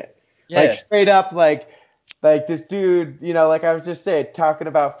stupid shit. Like yeah, straight up like this dude, like I was just saying, talking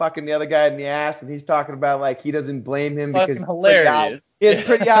about fucking the other guy in the ass, and he's talking about like he doesn't blame him because fucking pretty eyes. hilarious. He has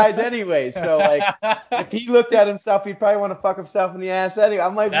pretty eyes anyway. So like if he looked at himself, he'd probably want to fuck himself in the ass anyway.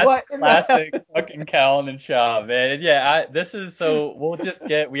 I'm like, That's what in the hell? classic fucking Callan and Shaw, man. Yeah, this is so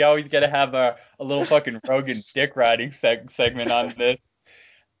we always get to have a little fucking Rogan dick riding segment on this.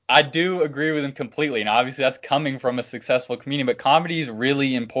 I do agree with him completely, and obviously that's coming from a successful comedian, but comedy is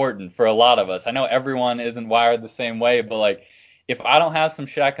really important for a lot of us. I know everyone isn't wired the same way, but like if I don't have some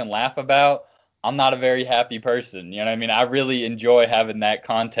shit I can laugh about, I'm not a very happy person. You know what I mean? I really enjoy having that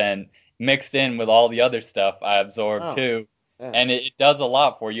content mixed in with all the other stuff I absorb Oh, too. yeah. And it does a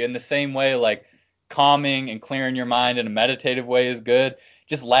lot for you. In the same way, like calming and clearing your mind in a meditative way is good.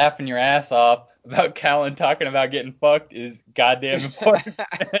 Just laughing your ass off about Callan talking about getting fucked is goddamn important.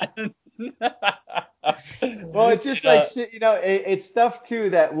 Well, it's just like Yeah, shit, it's stuff too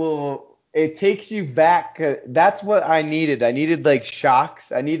that it takes you back. That's what I needed. I needed like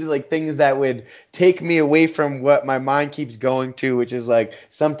shocks. I needed like things that would take me away from what my mind keeps going to, which is like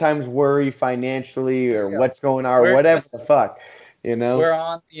sometimes worry financially or yeah. what's going on or We're whatever just the fuck, you know? we're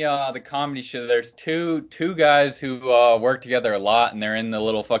on the comedy show. There's two guys who work together a lot, and they're in the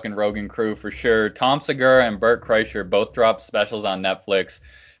little fucking Rogan crew for sure. Tom Segura and Bert Kreischer both dropped specials on Netflix.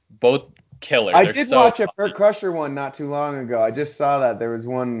 Both killer. I They're did so watch a Burt Crusher one not too long ago. I just saw that there was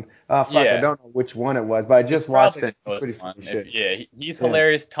one. Oh fuck, I yeah. don't know which one it was, but I It's just watched probably it. the It's newest pretty one. funny If shit. yeah, he's Yeah.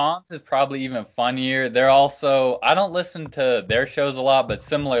 hilarious. Tom's is probably even funnier. They're also I don't listen to their shows a lot, but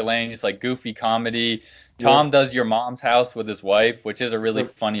similar lanes like goofy comedy. Tom Yep. does Your Mom's House with his wife, which is a really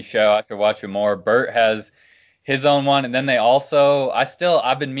Yep. funny show. I should watch it more. Bert has his own one, and then they also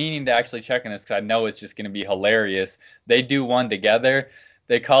I've been meaning to actually check on this because I know it's just going to be hilarious. They do one together.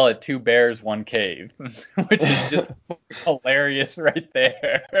 they call it Two Bears, One Cave, which is just hilarious right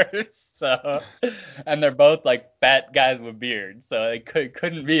there. So, and they're both like fat guys with beards, so it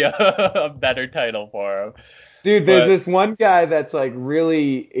couldn't be a better title for them. Dude, there's But this one guy that's like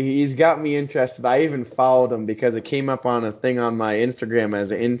really, he's got me interested. I even followed him because it came up on a thing on my Instagram as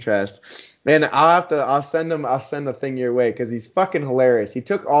an interest. Man, I'll send a thing your way because he's fucking hilarious. He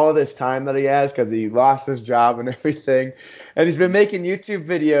took all of this time that he has because he lost his job and everything. And he's been making YouTube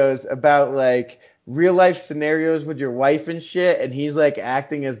videos about like real life scenarios with your wife and shit. And he's like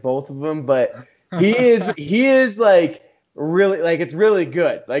acting as both of them. But he is like, really like it's really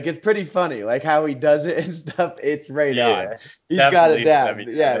good. Like it's pretty funny, like how he does it and stuff. It's right on. yeah, He's got it definitely down.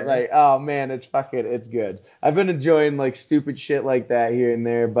 heavy Yeah, hitter. like oh man, it's good. I've been enjoying like stupid shit like that here and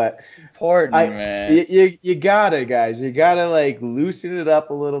there, but Important, I man. you gotta guys, you gotta like loosen it up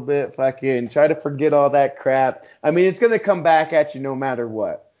a little bit. Fucking try to forget all that crap. I mean, it's gonna come back at you no matter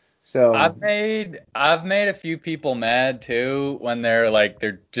what. So I've made a few people mad too when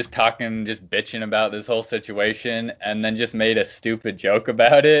they're just talking, just bitching about this whole situation, and then just made a stupid joke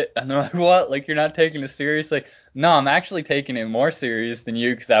about it, and they're like, "What? Like you're not taking it seriously?" No, I'm actually taking it more serious than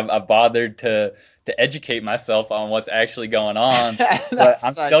you because I've bothered to educate myself on what's actually going on, but that's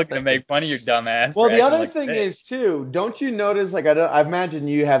I'm not still gonna thing. make fun of your dumb ass Well, for the acting other like a thing bitch. is too, don't you notice like I imagine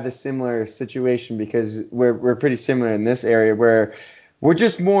you have the similar situation because we're pretty similar in this area where we're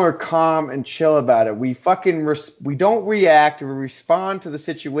just more calm and chill about it. We don't react, we respond to the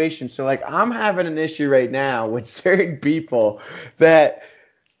situation. So like I'm having an issue right now with certain people that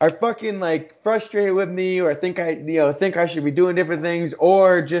are fucking like frustrated with me or think I should be doing different things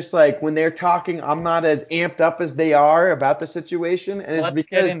or just like when they're talking I'm not as amped up as they are about the situation and it's Let's get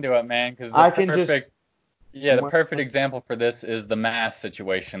because into it, man, because the I can perfect just Yeah, the perfect example for this is the mask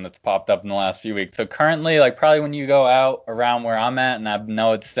situation that's popped up in the last few weeks. So currently, like probably when you go out around where I'm at, and I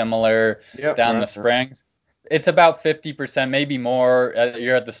know it's similar Yep, down in right. the Springs, it's about 50%, maybe more.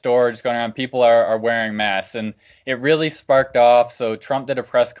 You're at the store, just going around, people are wearing masks, and it really sparked off. So Trump did a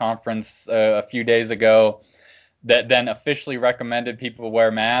press conference a few days ago that then officially recommended people wear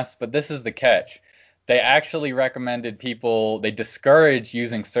masks. But this is the catch. They actually recommended people, they discourage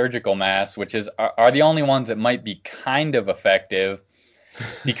using surgical masks, which are the only ones that might be kind of effective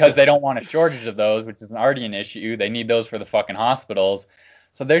because they don't want a shortage of those, which is already an issue. They need those for the fucking hospitals.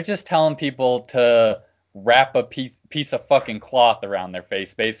 So they're just telling people to wrap a piece of fucking cloth around their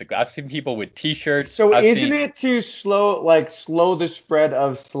face, basically. I've seen people with t-shirts. So I've isn't seen it to slow the spread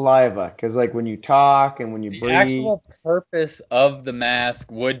of saliva? Because like when you talk and when you The breathe. actual purpose of the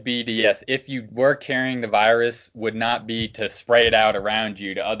mask would be to, yes, if you were carrying the virus, would not be to spray it out around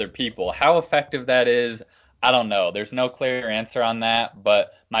you to other people. How effective that is, I don't know. There's no clear answer on that,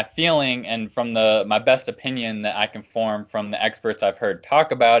 but my feeling and from my best opinion that I can form from the experts I've heard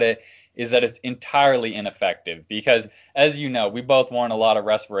talk about it is that it's entirely ineffective because as you know, we both worn a lot of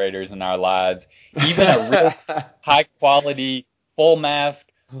respirators in our lives. Even a real high quality full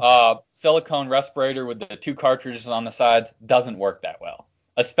mask silicone respirator with the two cartridges on the sides doesn't work that well,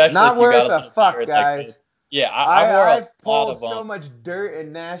 especially Not if you got worth a a little fuck, beard like this. guys. Yeah, I wore a I've lot pulled of them. so much dirt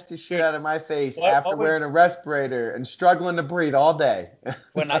and nasty shit Dude, out of my face what after would wearing a respirator and struggling to breathe all day.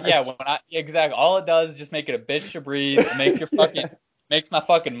 Like, exactly, all it does is just make it a bitch to breathe. It makes yeah. makes my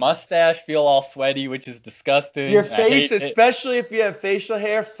fucking mustache feel all sweaty, which is Your disgusting. I face, hate it. especially if you have facial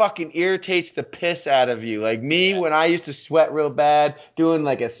hair, fucking irritates the piss out of you. Like me, Yeah. when I used to sweat real bad, doing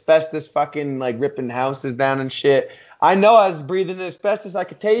like asbestos, fucking like ripping houses down and shit. I know I was breathing asbestos. I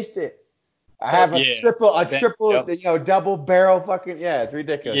could taste it. I So have yeah, then triple, yep. double barrel fucking, yeah, it's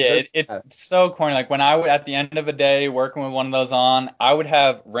ridiculous. Yeah, Doesn't it's matter. so corny. Like when I would, at the end of a day, working with one of those on, I would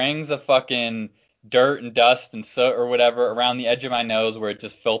have rings of fucking dirt and dust and soot or whatever around the edge of my nose where it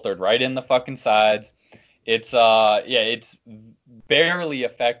just filtered right in the fucking sides. It's barely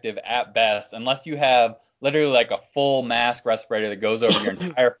effective at best unless you have literally like a full mask respirator that goes over your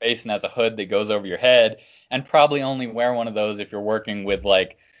entire face and has a hood that goes over your head, and probably only wear one of those if you're working with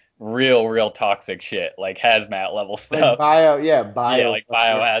like real toxic shit, like hazmat level Like stuff. bio, yeah, Yeah, bio like stuff,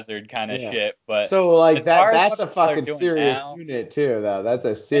 yeah, biohazard kind of yeah. shit. But So like as far as that's what a people are fucking doing serious now, unit too, though. That's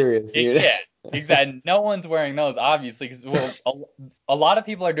a serious unit. yeah, exactly. No one's wearing those, obviously, because well, a lot of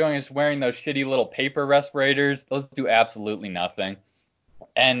people are doing is wearing those shitty little paper respirators. Those do absolutely nothing.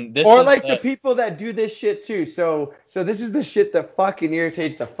 And this Or is like the the people that do this shit too. So this is the shit that fucking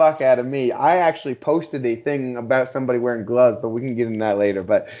irritates the fuck out of me. I actually posted a thing about somebody wearing gloves, but we can get into that later.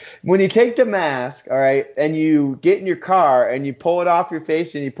 But when you take the mask, all right, and you get in your car and you pull it off your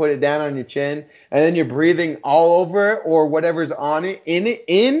face and you put it down on your chin, and then you're breathing all over it or whatever's on it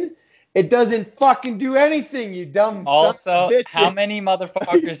in It doesn't fucking do anything, you dumb son of a Also, how bitch. many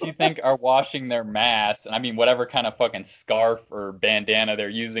motherfuckers you think are washing their masks? And I mean, whatever kind of fucking scarf or bandana they're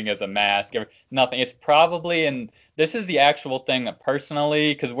using as a mask. Nothing. It's probably, and this is the actual thing that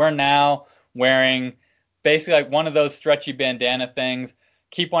personally, because we're now wearing basically like one of those stretchy bandana things.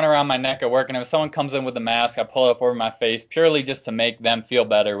 Keep one around my neck at work, and if someone comes in with a mask, I pull it up over my face purely just to make them feel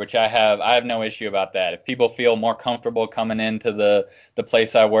better, which I have. I have no issue about that. If people feel more comfortable coming into the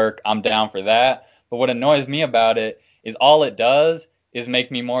place I work, I'm down for that. But what annoys me about it is all it does is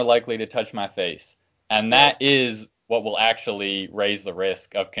make me more likely to touch my face. And Well, that is what will actually raise the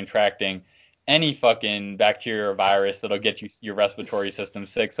risk of contracting any fucking bacteria or virus that'll get your respiratory system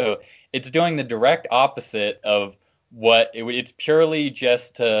sick. So it's doing the direct opposite of it's purely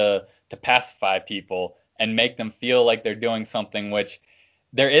just to pacify people and make them feel like they're doing something, which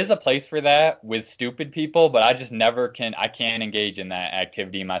there is a place for that with stupid people, but I just never can. I can't engage in that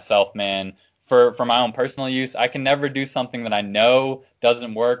activity myself, man. For my own personal use, I can never do something that I know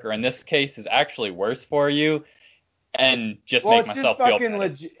doesn't work, or in this case is actually worse for you, and just well, make it's just myself feel fucking better.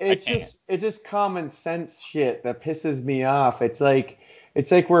 legit. I can't. It's just common sense shit that pisses me off. It's like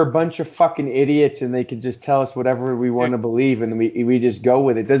we're a bunch of fucking idiots and they can just tell us whatever we want Dude, to believe and we just go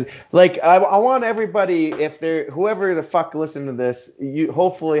with it. Does like I want everybody, if they're whoever the fuck listen to this, you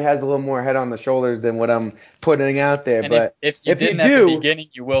hopefully has a little more head on the shoulders than what I'm putting out there. and if But if you if you didn't at the do, beginning,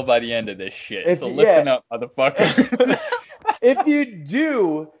 you will by the end of this shit. if So yeah, listen up, motherfuckers. if you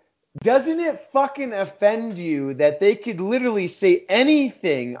do, doesn't it fucking offend you that they could literally say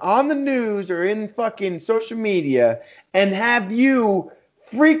anything on the news or in fucking social media and have you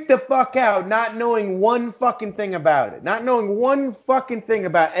freak the fuck out not knowing one fucking thing about it, not knowing one fucking thing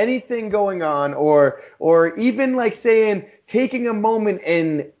about anything going on, or even like saying taking a moment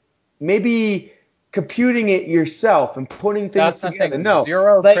and maybe computing it yourself and putting things That's not together. saying No,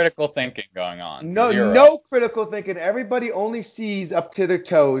 zero like critical thinking going on. no, Zero. no critical thinking. Everybody only sees up to their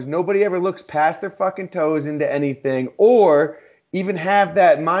toes. Nobody ever looks past their fucking toes into anything, or even have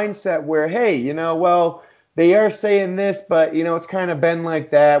that mindset where, hey, well, they are saying this, but it's kind of been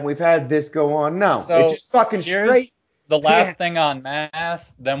like that. We've had this go on. No, it So just fucking here's straight. the Pan. last thing on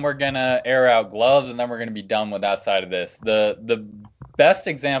masks. Then we're gonna air out gloves, and then we're gonna be done with that side of this. The best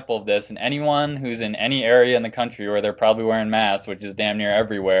example of this, and anyone who's in any area in the country where they're probably wearing masks, which is damn near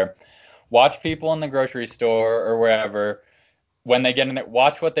everywhere, watch people in the grocery store or wherever when they get in it,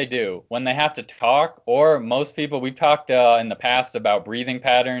 watch what they do when they have to talk. Or most people, we've talked in the past about breathing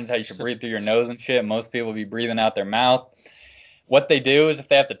patterns, how you should breathe through your nose and shit. Most people be breathing out their mouth. What they do is if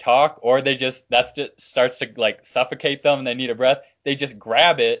they have to talk or they just that's just starts to like suffocate them and they need a breath, they just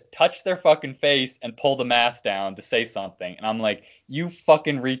grab it, touch their fucking face, and pull the mask down to say something. And I'm like, you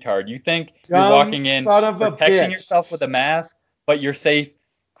fucking retard. You think you're Dumb walking in son of a protecting bitch. yourself with a mask, but you're safe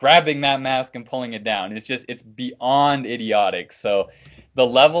grabbing that mask and pulling it down. It's beyond idiotic. So the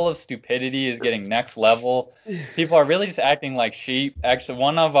level of stupidity is getting next level. People are really just acting like sheep. Actually,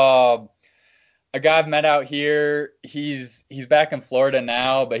 one of a guy I've met out here. He's back in Florida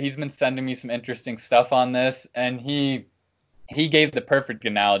now, but he's been sending me some interesting stuff on this, and he gave the perfect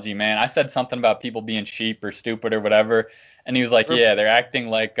analogy, man. I said something about people being sheep or stupid or whatever, and he was like, "Yeah, they're acting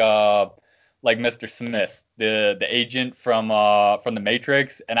like Mr. Smith, the agent from the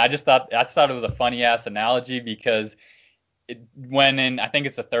Matrix." And I just thought it was a funny ass analogy because when in I think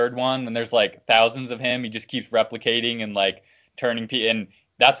it's the third one when there's like thousands of him, he just keeps replicating and like turning people and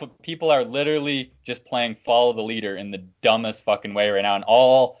that's what people are literally just playing follow the leader in the dumbest fucking way right now and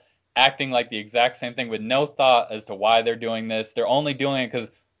all acting like the exact same thing with no thought as to why they're doing this. They're only doing it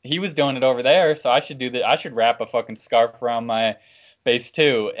because he was doing it over there, so I should do that. I should wrap a fucking scarf around my face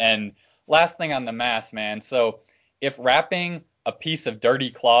too. And last thing on the mask, man. So if wrapping a piece of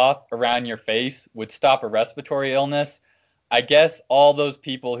dirty cloth around your face would stop a respiratory illness, I guess all those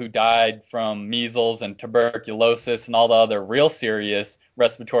people who died from measles and tuberculosis and all the other real serious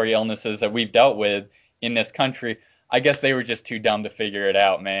respiratory illnesses that we've dealt with in this country, I guess they were just too dumb to figure it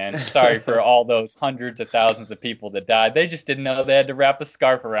out, man. Sorry for all those hundreds of thousands of people that died. They just didn't know they had to wrap a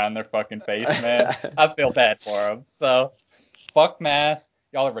scarf around their fucking face, man. I feel bad for them. So fuck masks.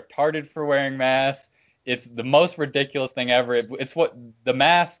 Y'all are retarded for wearing masks. It's the most ridiculous thing ever. It's what the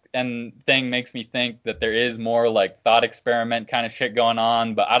mask and thing makes me think that there is more like thought experiment kind of shit going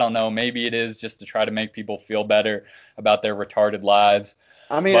on, but I don't know. Maybe it is just to try to make people feel better about their retarded lives.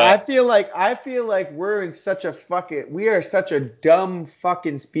 I mean, I But feel like we're in such a fucking we are such a dumb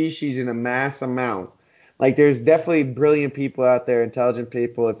fucking species in a mass amount. Like there's definitely brilliant people out there, intelligent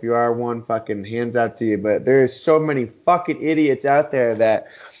people. If you are one, fucking hands out to you. But there's so many fucking idiots out there that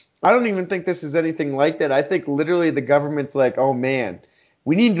I don't even think this is anything like that. I think literally the government's like, oh man,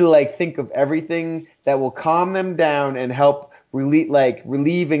 we need to like think of everything that will calm them down and help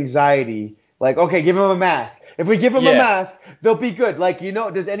relieve anxiety. Like, okay, give them a mask. If we give them a Yeah, mask, they'll be good. Like,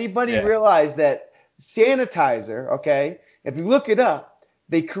 does anybody yeah, realize that sanitizer, okay, if you look it up,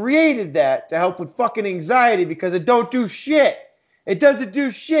 they created that to help with fucking anxiety because it don't do shit. It doesn't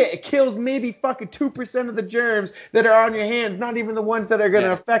do shit. It kills maybe fucking 2% of the germs that are on your hands, not even the ones that are going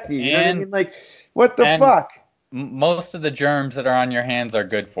to yeah. affect you. You know what I And mean? Like, what the and fuck? most of the germs that are on your hands are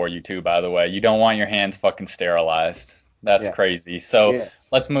good for you too, by the way. You don't want your hands fucking sterilized. That's Yeah. crazy. So Yes.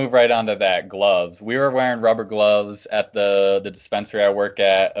 let's move right on to that. Gloves. We were wearing rubber gloves at the dispensary I work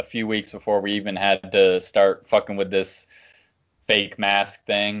at a few weeks before we even had to start fucking with this fake mask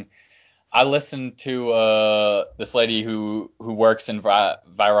thing. I listened to this lady who works in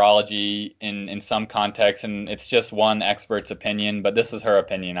virology in some context, and it's just one expert's opinion, but this is her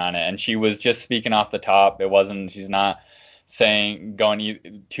opinion on it, and she was just speaking off the top. It wasn't she's not saying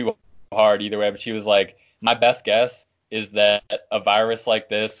going too hard either way, but she was like, my best guess is that a virus like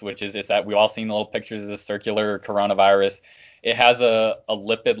this, which is that we all seen the little pictures of this circular coronavirus, it has a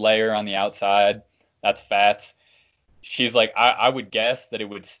lipid layer on the outside that's fats. She's like, I would guess that it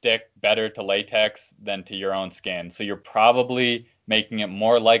would stick better to latex than to your own skin. So you're probably making it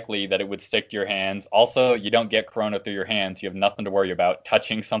more likely that it would stick to your hands. Also, you don't get corona through your hands. You have nothing to worry about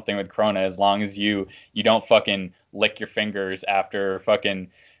touching something with corona as long as you don't fucking lick your fingers after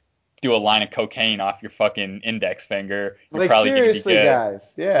fucking do a line of cocaine off your fucking index finger. You're Like, probably gonna be seriously, good.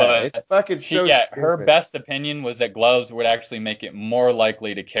 guys. Yeah, it's But fucking so yeah, her stupid. best opinion was that gloves would actually make it more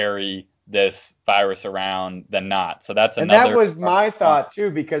likely to carry this virus around than not. So that's And that another was my one. thought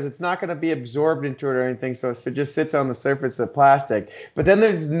too, because it's not going to be absorbed into it or anything, so it just sits on the surface of plastic. But then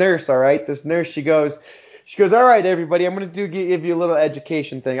there's this nurse, all right? This nurse, she goes, all right, everybody, I'm going to give you a little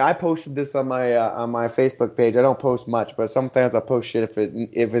education thing. I posted this on my Facebook page. I don't post much, but sometimes I post shit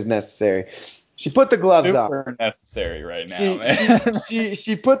if it's necessary. She put the gloves on. Super necessary right now, She she man.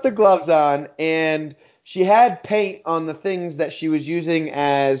 she put the gloves on and she had paint on the things that she was using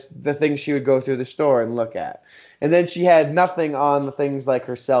as the things she would go through the store and look at. And then she had nothing on the things like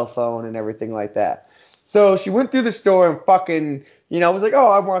her cell phone and everything like that. So she went through the store and fucking, was like, oh,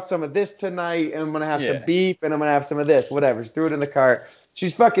 I want some of this tonight, and I'm gonna have some Yeah. beef, and I'm gonna have some of this, whatever. She threw it in the cart.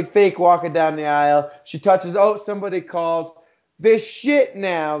 She's fucking fake walking down the aisle. She touches, oh, somebody calls. This shit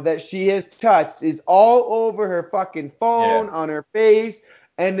now that she has touched is all over her fucking Yeah. phone, on her face,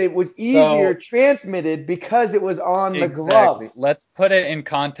 and it was easier So transmitted because it was on the exactly. gloves. Let's put it in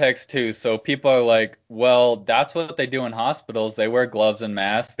context too. So people are like, well, that's what they do in hospitals. They wear gloves and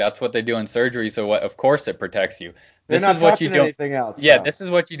masks. That's what they do in surgery. So what, of course it protects you. They're This is not what you touching do. anything else, Yeah, though. this is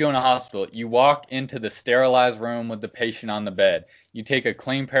what you do in a hospital. You walk into the sterilized room with the patient on the bed. You take a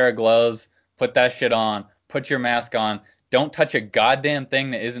clean pair of gloves, put that shit on, put your mask on. Don't touch a goddamn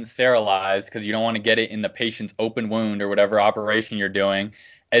thing that isn't sterilized because you don't want to get it in the patient's open wound or whatever operation you're doing.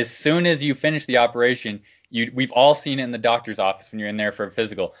 As soon as you finish the operation, we've all seen it in the doctor's office when you're in there for a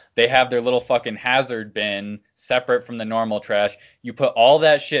physical. They have their little fucking hazard bin separate from the normal trash. You put all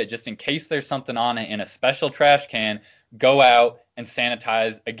that shit just in case there's something on it in a special trash can, go out and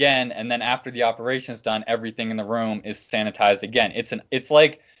sanitize again, and then after the operation is done, everything in the room is sanitized again.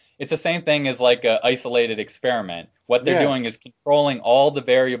 It's the same thing as like a isolated experiment. What they're Yeah. doing is controlling all the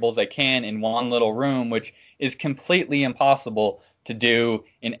variables they can in one little room, which is completely impossible to do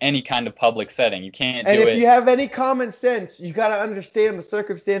in any kind of public setting. You can't And do if you it. have any common sense, you got to understand the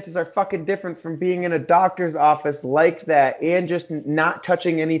circumstances are fucking different from being in a doctor's office like that and just not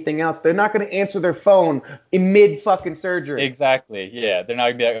touching anything else. They're not going to answer their phone in mid fucking surgery. Exactly. Yeah, they're not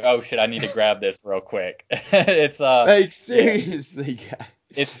gonna be like, oh shit, I need to grab this real quick. It's Like, yeah, seriously, guys.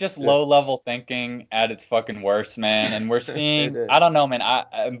 it's just Yeah, low level thinking at its fucking worst, man. And we're it seeing, is. I don't know, man.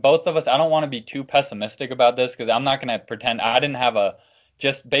 Both of us, I don't want to be too pessimistic about this because I'm not gonna pretend I didn't have a,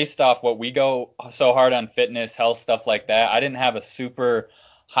 just based off what we go so hard on fitness, health stuff like that. I didn't have a super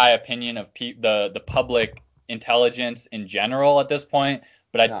high opinion of the public intelligence in general at this point,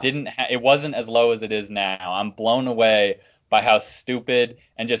 but No. it wasn't as low as it is now. I'm blown away by how stupid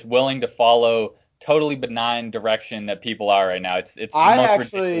and just willing to follow totally benign direction that people are right now. It's the I most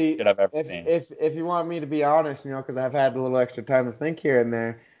ridiculous actually, shit I've ever if seen. if if you want me to be honest, because I've had a little extra time to think here and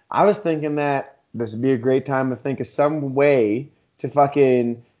there, I was thinking that this would be a great time to think of some way to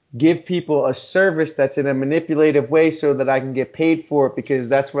fucking give people a service that's in a manipulative way so that I can get paid for it because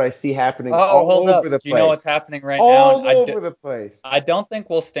that's what I see happening Oh, all hold up. over the Do you know what's place. happening right now? All over the place. I don't think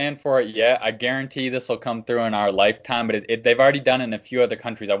we'll stand for it yet. I guarantee this will come through in our lifetime, but they've already done it in a few other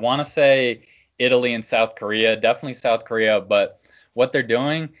countries. I want to say Italy and South Korea, definitely South Korea, but what they're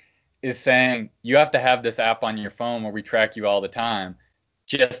doing is saying you have to have this app on your phone where we track you all the time.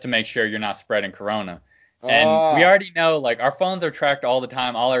 just to make sure you're not spreading corona. And we Ah, already know, like, our phones are tracked all the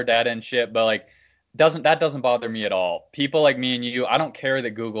time, all our data and shit, but like doesn't bother me at all. People like me and you, I don't care that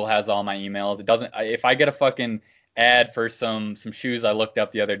Google has all my emails. It doesn't if I get a fucking ad for some shoes I looked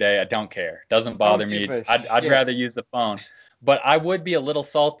up the other day, I don't care. It doesn't I don't bother me. give a I'd shit. rather use the phone. But I would be a little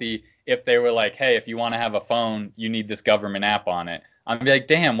salty if they were like, "Hey, if you want to have a phone, you need this government app on it." I'd be like,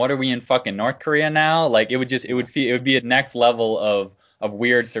 "Damn, what are we in fucking North Korea now?" Like Yeah. it would be a next level of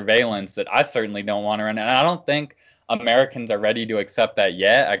weird surveillance that I certainly don't want to run. And I don't think Americans are ready to accept that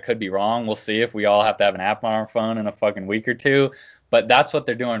yet. I could be wrong. We'll see if we all have to have an app on our phone in a fucking week or two. But that's what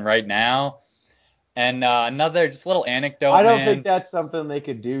they're doing right now. And another just little I anecdote, don't think man. that's something they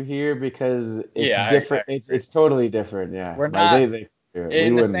could do here because it's Yeah, I different. It's agree. totally different. Yeah, We're like not they do it. We in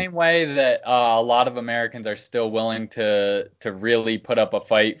the wouldn't. same way that a lot of Americans are still willing to really put up a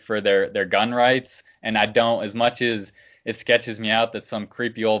fight for their gun rights. And I don't, as much as it sketches me out that some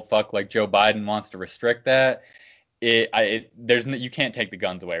creepy old fuck like Joe Biden wants to restrict that. You can't take the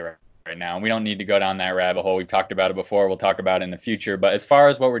guns away right now. We don't need to go down that rabbit hole. We've talked about it before. We'll talk about it in the future. But as far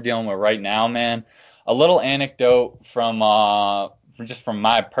as what we're dealing with right now, man, a little anecdote from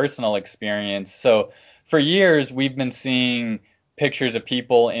my personal experience. So for years we've been seeing pictures of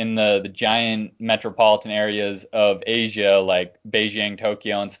people in the giant metropolitan areas of Asia, like Beijing,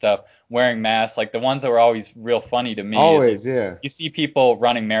 Tokyo, and stuff, wearing masks. Like the ones that were always real funny to me is Always, yeah. you see people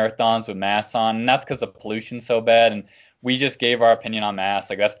running marathons with masks on, and that's because the pollution's so bad. And we just gave our opinion on masks.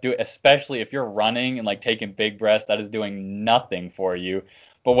 Like especially if you're running and like taking big breaths, that is doing nothing for you.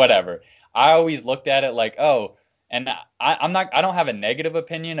 But whatever. I always looked at it like, oh, and I don't have a negative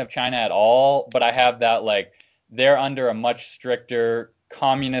opinion of China at all, but I have that like they're under a much stricter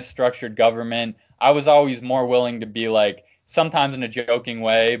communist structured government. I was always more willing to be like, sometimes in a joking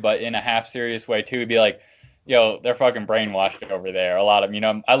way, but in a half serious way too, be like, yo, they're fucking brainwashed over there. A lot of,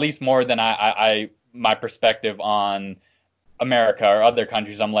 at least more than my perspective on America or other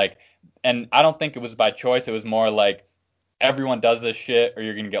countries. I'm like, and I don't think it was by choice. It was more like everyone does this shit or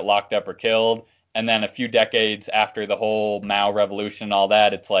you're going to get locked up or killed. And then a few decades after the whole Mao revolution and all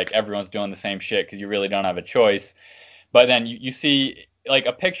that, it's like everyone's doing the same shit because you really don't have a choice. But then you see like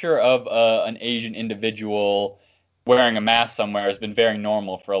a picture of an Asian individual wearing a mask somewhere has been very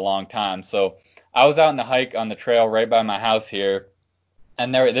normal for a long time. So I was out on the hike on the trail right by my house here,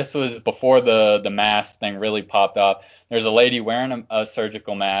 and this was before the mask thing really popped up. There's a lady wearing a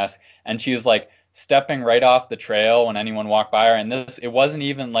surgical mask, and she was like stepping right off the trail when anyone walked by her. And it wasn't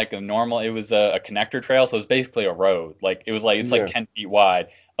even like a normal. It was a connector trail, so it was basically a road. Like it's like Yeah. 10 feet wide.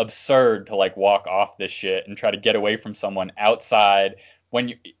 Absurd to like walk off this shit and try to get away from someone outside when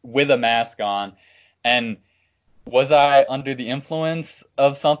you with a mask on. And was I under the influence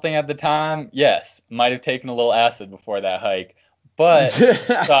of something at the time? Yes. Might have taken a little acid before that hike. But so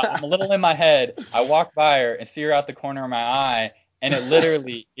I'm a little in my head. I walk by her and see her out the corner of my eye, and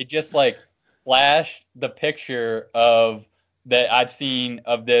it just like flashed the picture of that I'd seen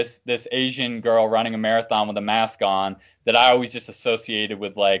of this Asian girl running a marathon with a mask on that I always just associated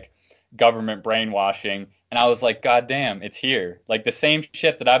with like government brainwashing. And I was like, God damn, it's here. Like the same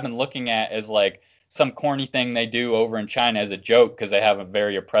shit that I've been looking at as like some corny thing they do over in China as a joke because they have a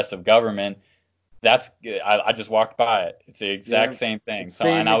very oppressive government. I just walked by it. It's the exact Yeah. same thing. It's So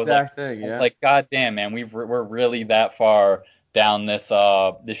and same exact thing. I was Yeah. like, God damn, man, we're really that far down this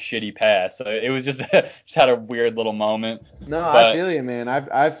shitty path. So it was just just had a weird little moment. No, I But feel you, man.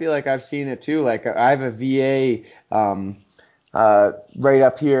 I feel like I've seen it too. Like I have a VA right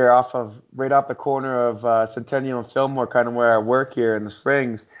up here right off the corner of Centennial and Fillmore, kind of where I work here in the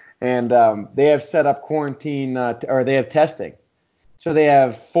Springs, and they have set up quarantine or they have testing. So they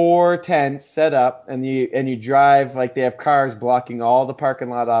have four tents set up, and you drive like they have cars blocking all the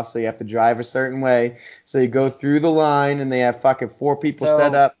parking lot off, so you have to drive a certain way. So you go through the line, and they have fucking four people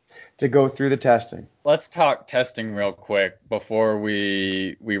set so up to go through the testing. let's talk testing real quick before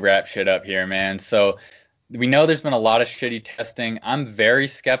we wrap shit up here, man. So we know there's been a lot of shitty testing. I'm very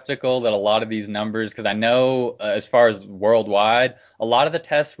skeptical that a lot of these numbers, because I know as far as worldwide, a lot of the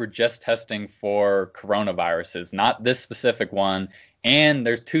tests were just testing for coronaviruses, not this specific one. And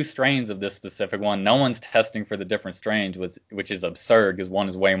there's two strains of this specific one. No one's testing for the different strains, which is absurd because one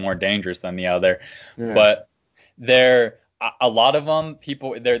is way more dangerous than the other. Yeah. But they're a lot of them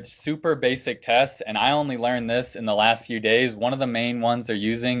people they're super basic tests, and I only learned this in the last few days. One of the main ones they're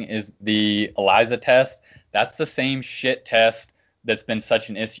using is the ELISA test. That's the same shit test that's been such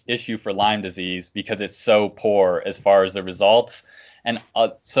an issue for Lyme disease because it's so poor as far as the results. And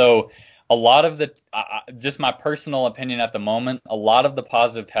so a lot of the just my personal opinion at the moment, a lot of the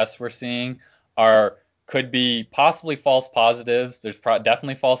positive tests we're seeing are could be possibly false positives. There's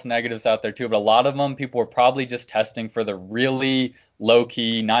definitely false negatives out there too, but a lot of them people were probably just testing for the really low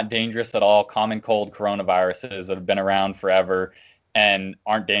key, not dangerous at all, common cold coronaviruses that have been around forever and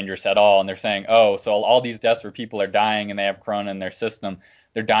aren't dangerous at all. And they're saying, oh, so all these deaths where people are dying and they have corona in their system,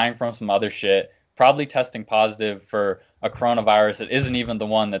 they're dying from some other shit, probably testing positive for a coronavirus that isn't even the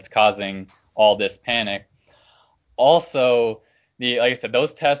one that's causing all this panic. Also, like I said,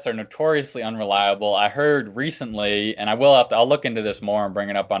 those tests are notoriously unreliable. I heard recently, and I'll look into this more and bring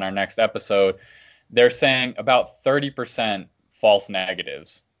it up on our next episode. They're saying about 30% false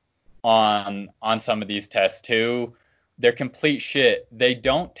negatives on some of these tests too. They're complete shit. They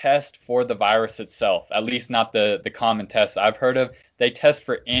don't test for the virus itself, at least not the common tests I've heard of. They test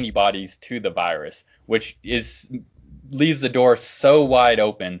for antibodies to the virus, which leaves the door so wide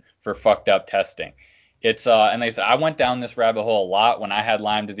open for fucked up testing. It's and like I said, I went down this rabbit hole a lot when I had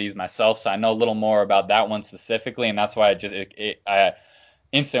Lyme disease myself, so I know a little more about that one specifically, and that's why I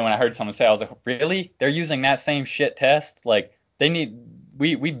instantly when I heard someone say, I was like, really? They're using that same shit test? Like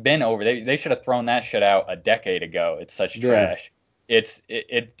we've been over. They should have thrown that shit out a decade ago. It's such trash.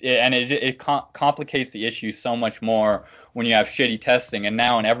 It complicates the issue so much more when you have shitty testing, and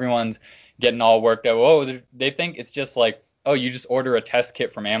now everyone's getting all worked up. Oh, they think it's just like, oh, you just order a test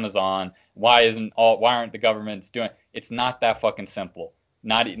kit from Amazon. Why aren't the governments doing it? It's not that fucking simple.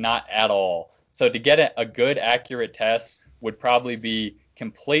 Not at all. So to get a good, accurate test would probably be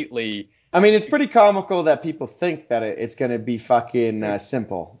completely. I mean, it's pretty comical that people think that it's going to be fucking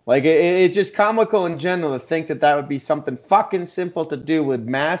simple. Like, it's just comical in general to think that would be something fucking simple to do with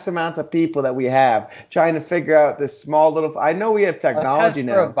mass amounts of people that we have trying to figure out this small little. I know we have technology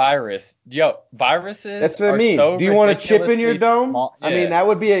now. For a virus, viruses. That's what I mean. So do you want a chip in your dome? Small. Yeah. I mean, that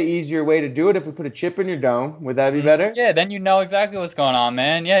would be an easier way to do it if we put a chip in your dome. Would that be better? Yeah, then you know exactly what's going on,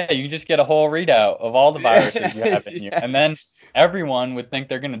 man. Yeah, you just get a whole readout of all the viruses you have in you, and then everyone would think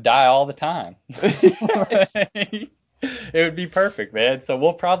they're going to die all the time. It would be perfect, man. So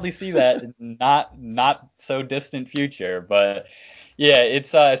we'll probably see that in not so distant future. But yeah,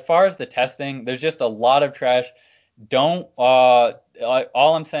 it's as far as the testing, there's just a lot of trash. Don't all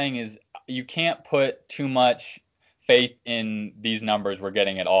I'm saying is you can't put too much faith in these numbers we're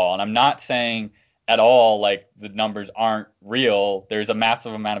getting at all. And I'm not saying at all like the numbers aren't real. There's a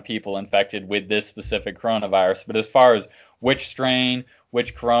massive amount of people infected with this specific coronavirus. But as far as which strain,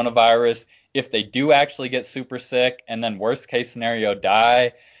 which coronavirus, if they do actually get super sick and then worst case scenario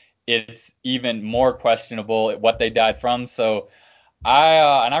die, it's even more questionable what they died from. So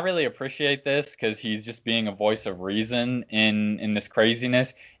I really appreciate this because he's just being a voice of reason in this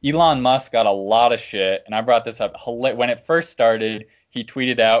craziness. Elon Musk got a lot of shit, and I brought this up when it first started. He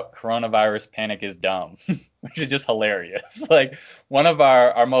tweeted out, "Coronavirus panic is dumb," which is just hilarious. Like one of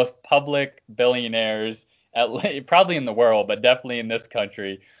our most public billionaires, probably in the world, but definitely in this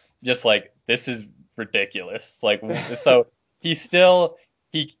country, just like this is ridiculous. Like so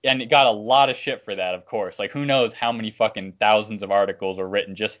and it got a lot of shit for that, of course. Like, who knows how many fucking thousands of articles were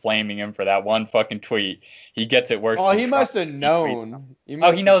written just flaming him for that one fucking tweet. He gets it worse. Oh, he must have known. He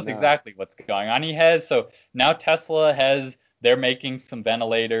knows exactly what's going on. So now they're making some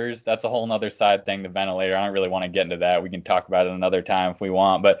ventilators. That's a whole nother side thing, the ventilator. I don't really want to get into that. We can talk about it another time if we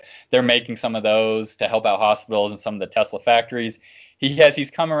want. But they're making some of those to help out hospitals and some of the Tesla factories. He's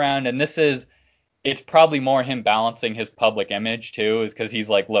come around, and it's probably more him balancing his public image too, is because he's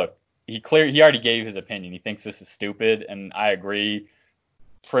like, look, he already gave his opinion. He thinks this is stupid, and I agree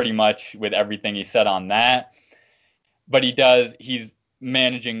pretty much with everything he said on that. But he's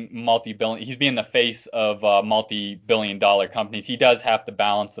managing multi-billion. He's being the face of multi-billion-dollar companies. He does have to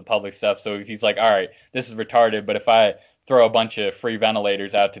balance the public stuff. So if he's like, all right, this is retarded, but if I throw a bunch of free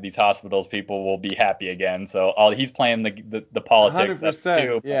ventilators out to these hospitals, people will be happy again. So he's playing the politics.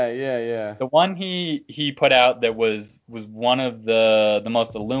 100%. Yeah. The one he put out that was one of the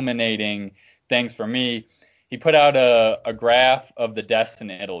most illuminating things for me. He put out a graph of the deaths in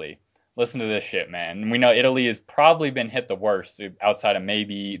Italy. Listen to this shit, man. We know Italy has probably been hit the worst outside of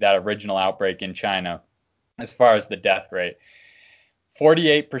maybe that original outbreak in China as far as the death rate.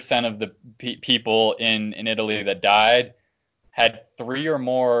 48% of the people in Italy that died had 3 or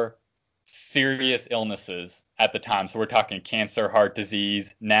more serious illnesses at the time. So we're talking cancer, heart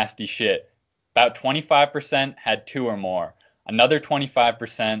disease, nasty shit. About 25% had 2 or more. Another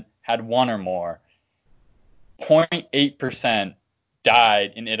 25% had 1 or more. 0.8%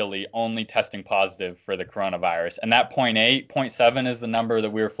 died in Italy only testing positive for the coronavirus. And that 0.7 is the number that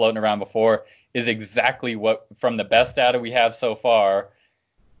we were floating around before, is exactly what, from the best data we have so far,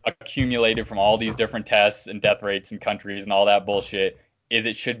 accumulated from all these different tests and death rates in countries and all that bullshit, is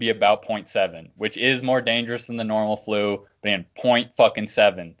it should be about 0.7, which is more dangerous than the normal flu, but in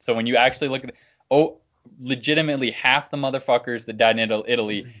 0.7. So when you actually look at legitimately half the motherfuckers that died in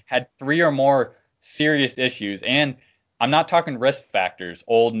Italy had 3 or more serious issues. And I'm not talking risk factors,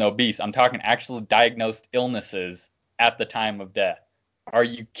 old and obese. I'm talking actual diagnosed illnesses at the time of death. Are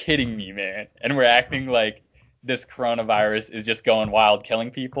you kidding me, man? And we're acting like this coronavirus is just going wild,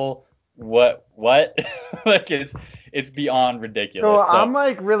 killing people. What? Like it's beyond So ridiculous. So I'm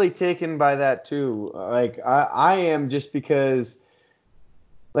like really taken by that too. Like I am, just because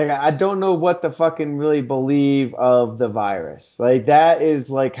like I don't know what to fucking really believe of the virus. Like that is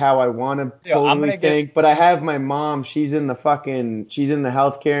like how I want to I'm totally gonna give. think. But I have my mom. She's in the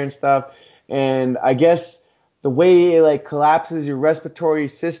healthcare and stuff. And I guess the way it like collapses your respiratory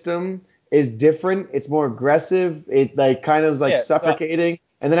system is different. It's more aggressive. It like kind of is like Yeah. So suffocating.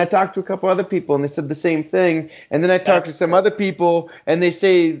 And then I talked to a couple other people and they said the same thing. And then I talked to that's some true. other people and they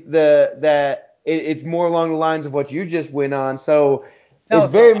say it's more along the lines of what you just went on. So No.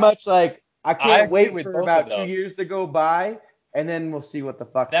 it's So very much like I I can't agree wait with for both of about two those. years to go by, and then we'll see what the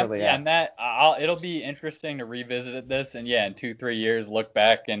fuck's That really yeah, and happening. that it'll be interesting to revisit this, and yeah, in 2 3 years look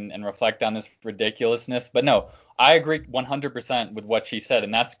back and reflect on this ridiculousness. But no, I agree 100% with what she said,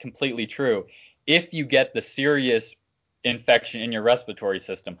 and that's completely true. If you get the serious infection in your respiratory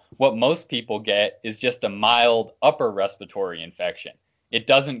system, what most people get is just a mild upper respiratory infection. It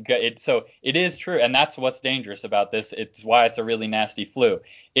doesn't get it, so it is true, and that's what's dangerous about this. It's why it's a really nasty flu.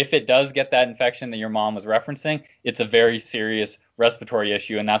 If it does get that infection that your mom was referencing, it's a very serious respiratory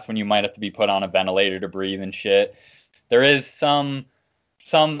issue, and that's when you might have to be put on a ventilator to breathe and shit. There is some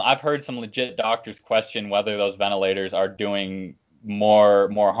I've heard some legit doctors question whether those ventilators are doing more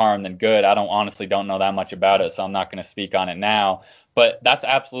harm than good. I don't know that much about it, so I'm not going to speak on it now. But that's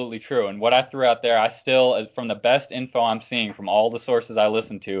absolutely true. And what I threw out there, I still, from the best info I'm seeing from all the sources I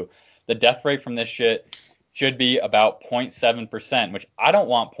listen to, the death rate from this shit should be about 0.7%, which I don't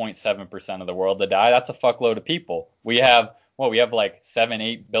want 0.7% of the world to die. That's a fuckload of people. We have like 7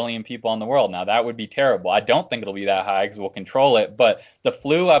 8 billion people in the world now. That would be terrible. I don't think it'll be that high because we'll control it. But the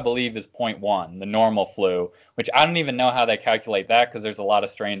flu, I believe, is 0.1, the normal flu, which I don't even know how they calculate that because there's a lot of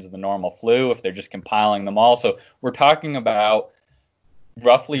strains of the normal flu if they're just compiling them all. So we're talking about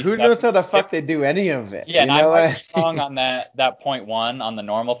roughly Who knows seven. how the fuck they do any of it? Yeah, You and I know might what be I wrong mean? on that point one on the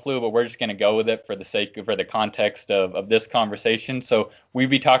normal flu, but we're just going to go with it for the context of this conversation. So we'd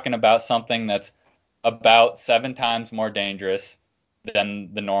be talking about something that's about 7 times more dangerous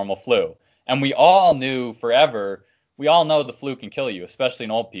than the normal flu. And we all knew forever, we all know the flu can kill you, especially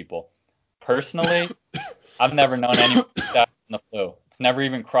in old people. Personally, I've never known anyone die from the flu. It's never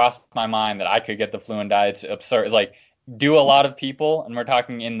even crossed my mind that I could get the flu and die. It's absurd. It's like, do a lot of people, and we're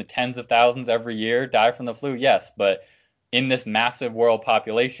talking in the tens of thousands every year, die from the flu? Yes, but in this massive world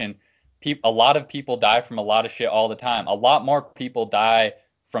population, a lot of people die from a lot of shit all the time. A lot more people die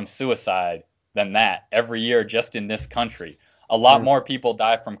from suicide than that every year just in this country. A lot Yeah. more people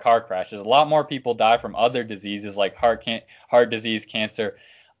die from car crashes. A lot more people die from other diseases like heart disease, cancer.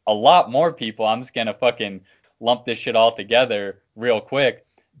 A lot more people, I'm just gonna fucking lump this shit all together real quick,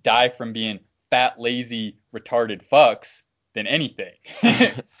 die from being fat, lazy, retarded fucks than anything.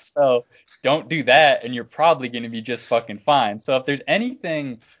 So don't do that, and you're probably going to be just fucking fine. So if there's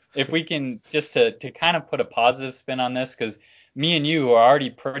anything, if we can just to kind of put a positive spin on this, because me and you are already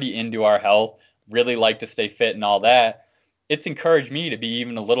pretty into our health, really like to stay fit and all that, it's encouraged me to be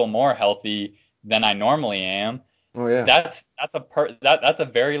even a little more healthy than I normally am. Oh yeah. That's a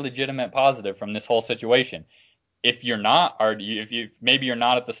very legitimate positive from this whole situation. If you're not, or if you maybe you're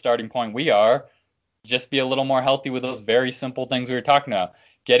not at the starting point we are, just be a little more healthy with those very simple things we were talking about.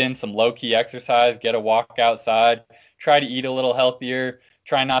 Get in some low key exercise, get a walk outside, try to eat a little healthier,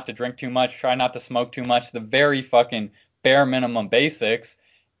 try not to drink too much, try not to smoke too much, the very fucking bare minimum basics.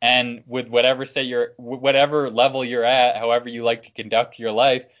 And with whatever level you're at, however you like to conduct your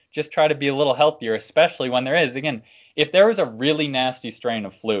life, just try to be a little healthier, especially when there is. Again, if there was a really nasty strain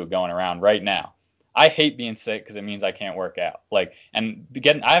of flu going around right now, I hate being sick because it means I can't work out. I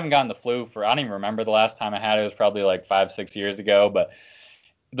haven't gotten the flu for, I don't even remember the last time I had it. It was probably like 5 6 years ago. But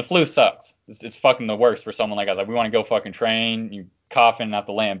the flu sucks. It's fucking the worst for someone like us. Like, we want to go fucking train. You coughing, have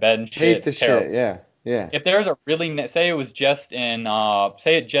to lay in bed and shit. Hate It's the shit. terrible. Yeah. Yeah. If there's a really, say it was just in,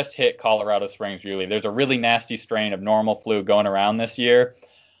 say it just hit Colorado Springs, really. There's a really nasty strain of normal flu going around this year.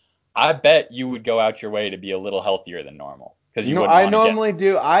 I bet you would go out your way to be a little healthier than normal because you No, wouldn't I want to get. normally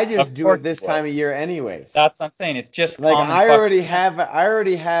do. I Of just do course it you this would. time of year anyways. That's what I'm saying. It's just Like common fucking sense. I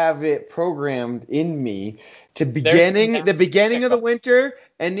already have it programmed in me to There's the beginning of the winter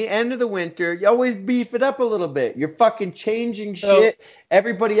and the end of the winter, you always beef it up a little bit. You're fucking changing So shit.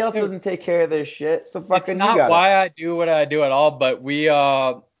 Everybody else doesn't take care of their shit, so it's fucking you not got it. why I do what I do at all, but we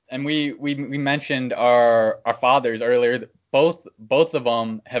mentioned our fathers earlier. Both of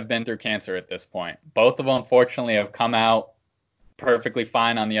them have been through cancer at this point. Both of them, fortunately, have come out perfectly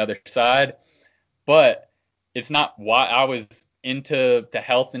fine on the other side. But it's not why I was into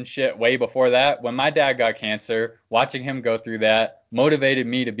health and shit way before that. When my dad got cancer, watching him go through that motivated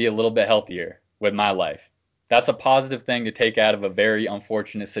me to be a little bit healthier with my life. That's a positive thing to take out of a very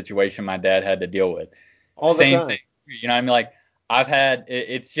unfortunate situation my dad had to deal with. All the Same time. thing. You know what I mean? Like I've had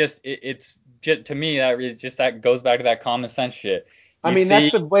it's just to me that is just that goes back to that common sense shit. I You mean, that's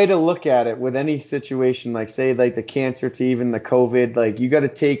see, the way to look at it with any situation, like say like the cancer to even the COVID, like you got to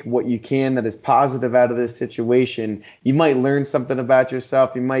take what you can that is positive out of this situation. You might learn something about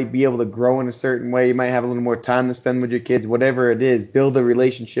yourself. You might be able to grow in a certain way. You might have a little more time to spend with your kids, whatever it is, build a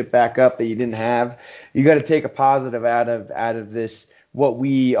relationship back up that you didn't have. You got to take a positive out of this, what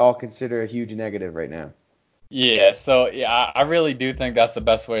we all consider a huge negative right now. yeah, so yeah, I really do think that's the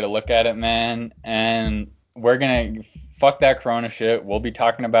best way to look at it, man. And we're gonna fuck that Corona shit. We'll be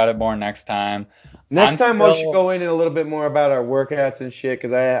talking about it more next time. Next I'm time we should still go in a little bit more about our workouts and shit,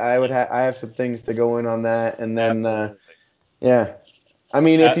 because I have some things to go in on that, and then absolutely. yeah. I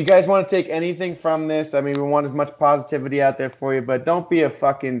mean, if Uh, you guys want to take anything from this, I mean, we want as much positivity out there for you, but don't be a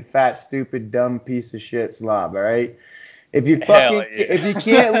fucking fat, stupid, dumb piece of shit slob, all right? Hell If you yeah.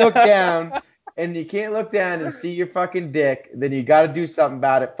 can't look down and see your fucking dick, then you got to do something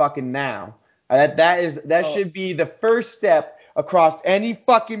about it fucking now. That Oh, should be the first step across any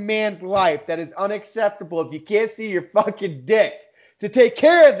fucking man's life. That is unacceptable if you can't see your fucking dick. To take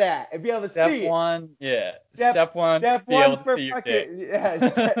care of that and be able to step see it. one, yeah. Step Step one, step be one able to for see your dick.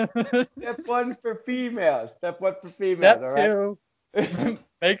 fucking yeah. Step one for females. Step one for females. Step All right. two,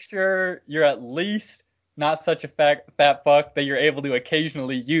 make sure you're at least not such a fat fuck that you're able to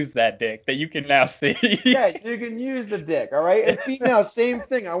occasionally use that dick that you can now see. Yeah, you can use the dick. All right. And females, same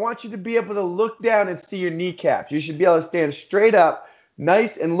thing. I want you to be able to look down and see your kneecaps. You should be able to stand straight up,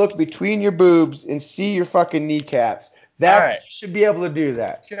 nice, and look between your boobs and see your fucking kneecaps. All That's right. you should be able to do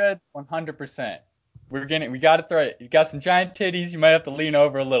that. Should 100%. We got to throw it. You got some giant titties. You might have to lean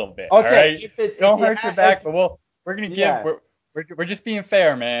over a little bit. All Okay. right. If Don't you hurt your have back, if but we're gonna give yeah. we're just being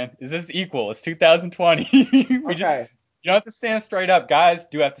fair, man. Is this equal? It's 2020. We just Okay. you don't have to stand straight up. Guys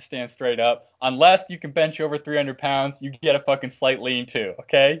do have to stand straight up. Unless you can bench over 300 pounds, you get a fucking slight lean too.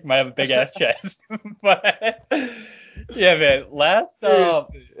 Okay, you might have a big ass chest, but yeah, man.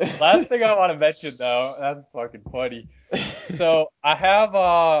 Seriously. Last thing I want to mention though, that's fucking funny. So I have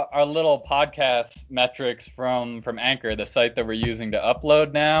our little podcast metrics from Anchor, the site that we're using to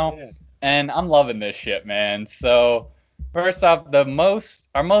upload now, Yeah. and I'm loving this shit, man. So first off,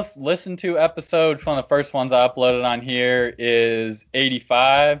 our most listened to episode, one of the first ones I uploaded on here, is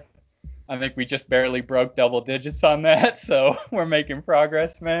 85. I think we just barely broke double digits on that, so we're making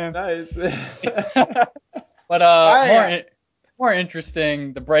progress, man. Nice. But I more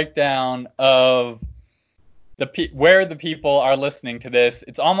interesting, the breakdown of where the people are listening to this.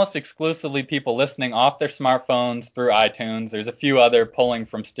 It's almost exclusively people listening off their smartphones through iTunes. There's a few other pulling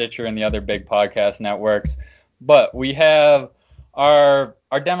from Stitcher and the other big podcast networks, but we have our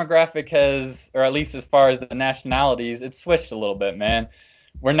demographic has, or at least as far as the nationalities, it's switched a little bit, man.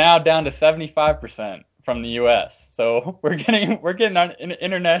 We're now down to 75% from the U.S. So we're getting an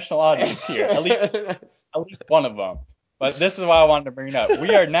international audience here, at least one of them. But this is why I wanted to bring it up.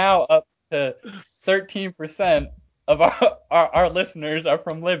 We are now up to 13% of our listeners are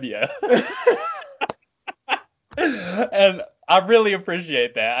from Libya. And I really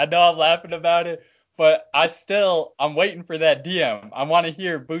appreciate that. I know I'm laughing about it, but I'm waiting for that DM. I want to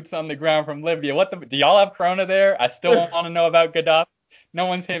hear boots on the ground from Libya. Do y'all have Corona there? I still want to know about Gaddafi. No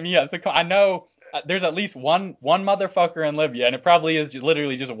one's hit me up. So I know there's at least one motherfucker in Libya, and it probably is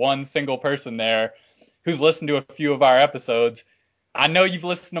literally just one single person there who's listened to a few of our episodes. I know you've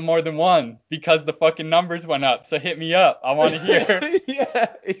listened to more than one because the fucking numbers went up. So hit me up. I want to hear yeah,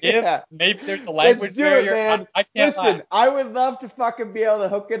 if yeah. maybe there's a Let's language do it, barrier. man. I can't lie. Listen, I would love to fucking be able to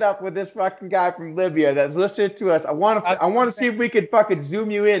hook it up with this fucking guy from Libya that's listening to us. That's I what want I'm to see saying. if we can fucking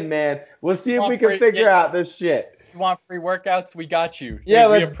zoom you in, man. We'll see if we can Yeah, figure out this shit. you want free workouts? We got you. Yeah,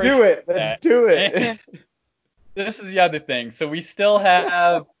 We let's do appreciate it. Let's that. do it. And this is the other thing. So we still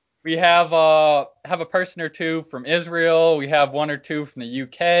have a person or two from Israel. We have one or two from the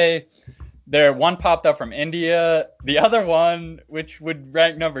UK. One popped up from India. The other one, which would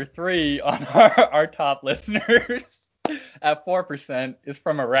rank number 3 on our top listeners at 4%, is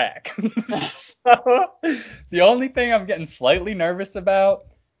from Iraq. So the only thing I'm getting slightly nervous about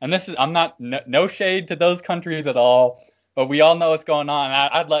and this is, I'm not, no shade to those countries at all, but we all know what's going on.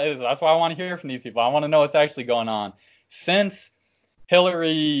 That's why I want to hear from these people. I want to know what's actually going on. Since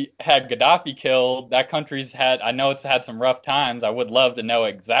Hillary had Gaddafi killed, that country's had, I know it's had some rough times. I would love to know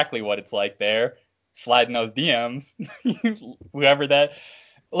exactly what it's like there. Slide in those DMs, whoever that.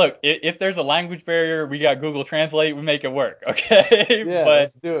 Look, if there's a language barrier, we got Google Translate. We make it work, okay? Yeah, But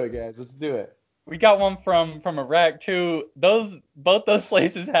let's do it, guys. Let's do it. we got one from Iraq too. Both those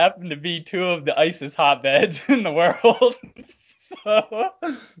places happen to be two of the ISIS hotbeds in the world. So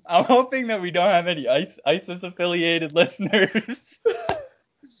I'm hoping that we don't have any ISIS affiliated listeners.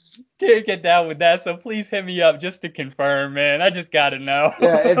 Can't get down with that, so please hit me up just to confirm, man. I just gotta know.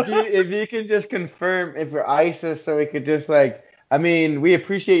 Yeah, if you can just confirm if we're ISIS, so we could just like, I mean, we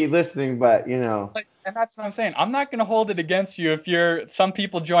appreciate you listening, but you know. Like, and that's what I'm saying. I'm not gonna hold it against you if you're. Some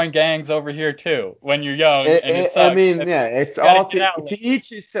people join gangs over here too when you're young, and it I sucks. mean, And yeah, it's you gotta all get out. to each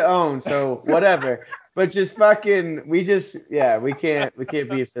his to own. So whatever. But just fucking, yeah, we can't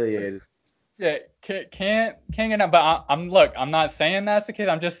be affiliated. Yeah, can't get out. But look. I'm not saying that's the case.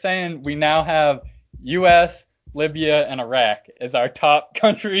 I'm just saying we now have U.S., Libya, and Iraq as our top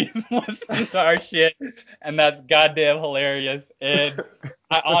countries listening to our shit, and that's goddamn hilarious. And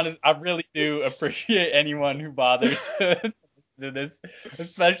I really do appreciate anyone who bothers to do this,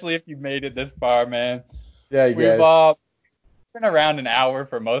 especially if you made it this far, man. Yeah, you We've guys. been around an hour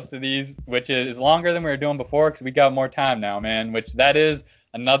for most of these, which is longer than we were doing before because we got more time now, man. Which that is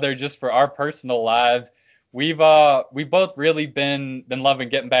another just for our personal lives. We both really been loving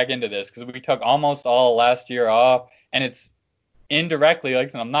getting back into this because we took almost all last year off, and it's indirectly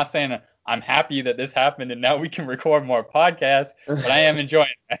like I'm not saying I'm happy that this happened and now we can record more podcasts, but I am enjoying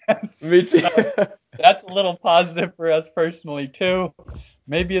that. Me too. So that's a little positive for us personally too.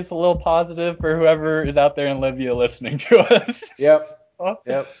 Maybe it's a little positive for whoever is out there in Libya listening to us. Yep.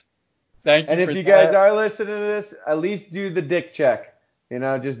 Yep. Thank you And for if you guys that. are listening to this, at least do the dick check. You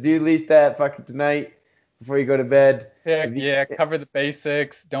know, just do at least that fucking tonight before you go to bed. Heck If you yeah, cover the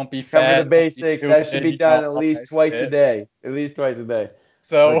basics. Don't be cover the fat. Don't be basics, that should stupid. be You know, done at all least that twice a shit. day. At least twice a day.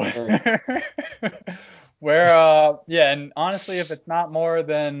 So Okay. yeah, and honestly, if it's not more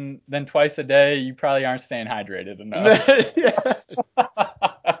than twice a day, you probably aren't staying hydrated enough. Yeah.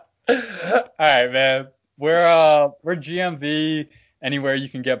 All right, man. We're GMV anywhere you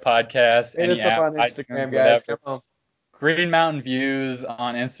can get podcasts, Hit any us up app, on iTunes, Instagram, guys. Come whatever. on. Green Mountain Views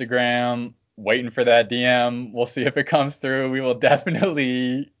on Instagram. Waiting for that DM. We'll see if it comes through. We will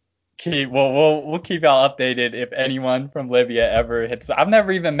definitely we'll keep y'all updated if anyone from Libya ever hits. I've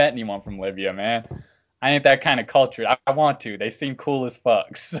never even met anyone from Libya, man. I ain't that kind of culture. I want to. They seem cool as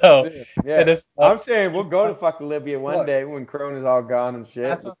fuck. So Yeah. hit Yeah. us I'm up. saying we'll go to fucking Libya one Look, day when Corona's all gone and shit.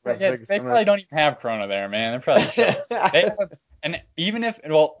 that's We what I'm can saying. Yeah, figure they something probably don't even have Corona there, man. They're probably chilling. They have, and even if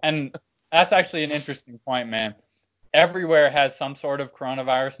well, and that's actually an interesting point, man. Everywhere has some sort of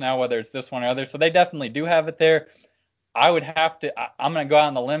coronavirus now, whether it's this one or other. So they definitely do have it there. I would have to. I'm gonna go out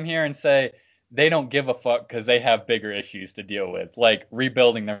on the limb here and say they don't give a fuck because they have bigger issues to deal with, like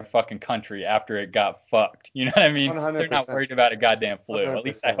rebuilding their fucking country after it got fucked. You know what I mean? They're not 100%. worried about a goddamn flu. At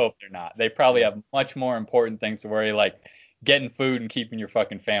least I 100%. hope they're not. They probably Yeah. have much more important things to worry, like getting food and keeping your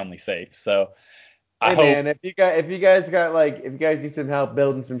fucking family safe. So I Hey hope. man, if you guys need some help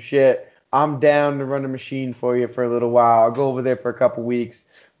building some shit, I'm down to run a machine for you for a little while. I'll go over there for a couple weeks.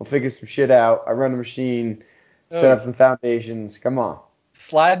 We'll figure some shit out. I run a machine, set Oh, up some foundations. Come on.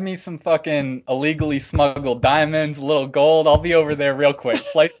 slide me some fucking illegally smuggled diamonds, a little gold. I'll be over there real quick.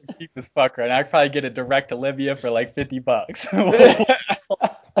 Slice is cheap as fuck right now. I could probably get it direct to Libya for like $50.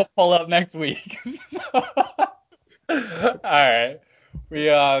 We'll pull up next week. All right. We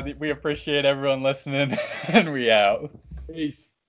appreciate everyone listening and we out. Peace.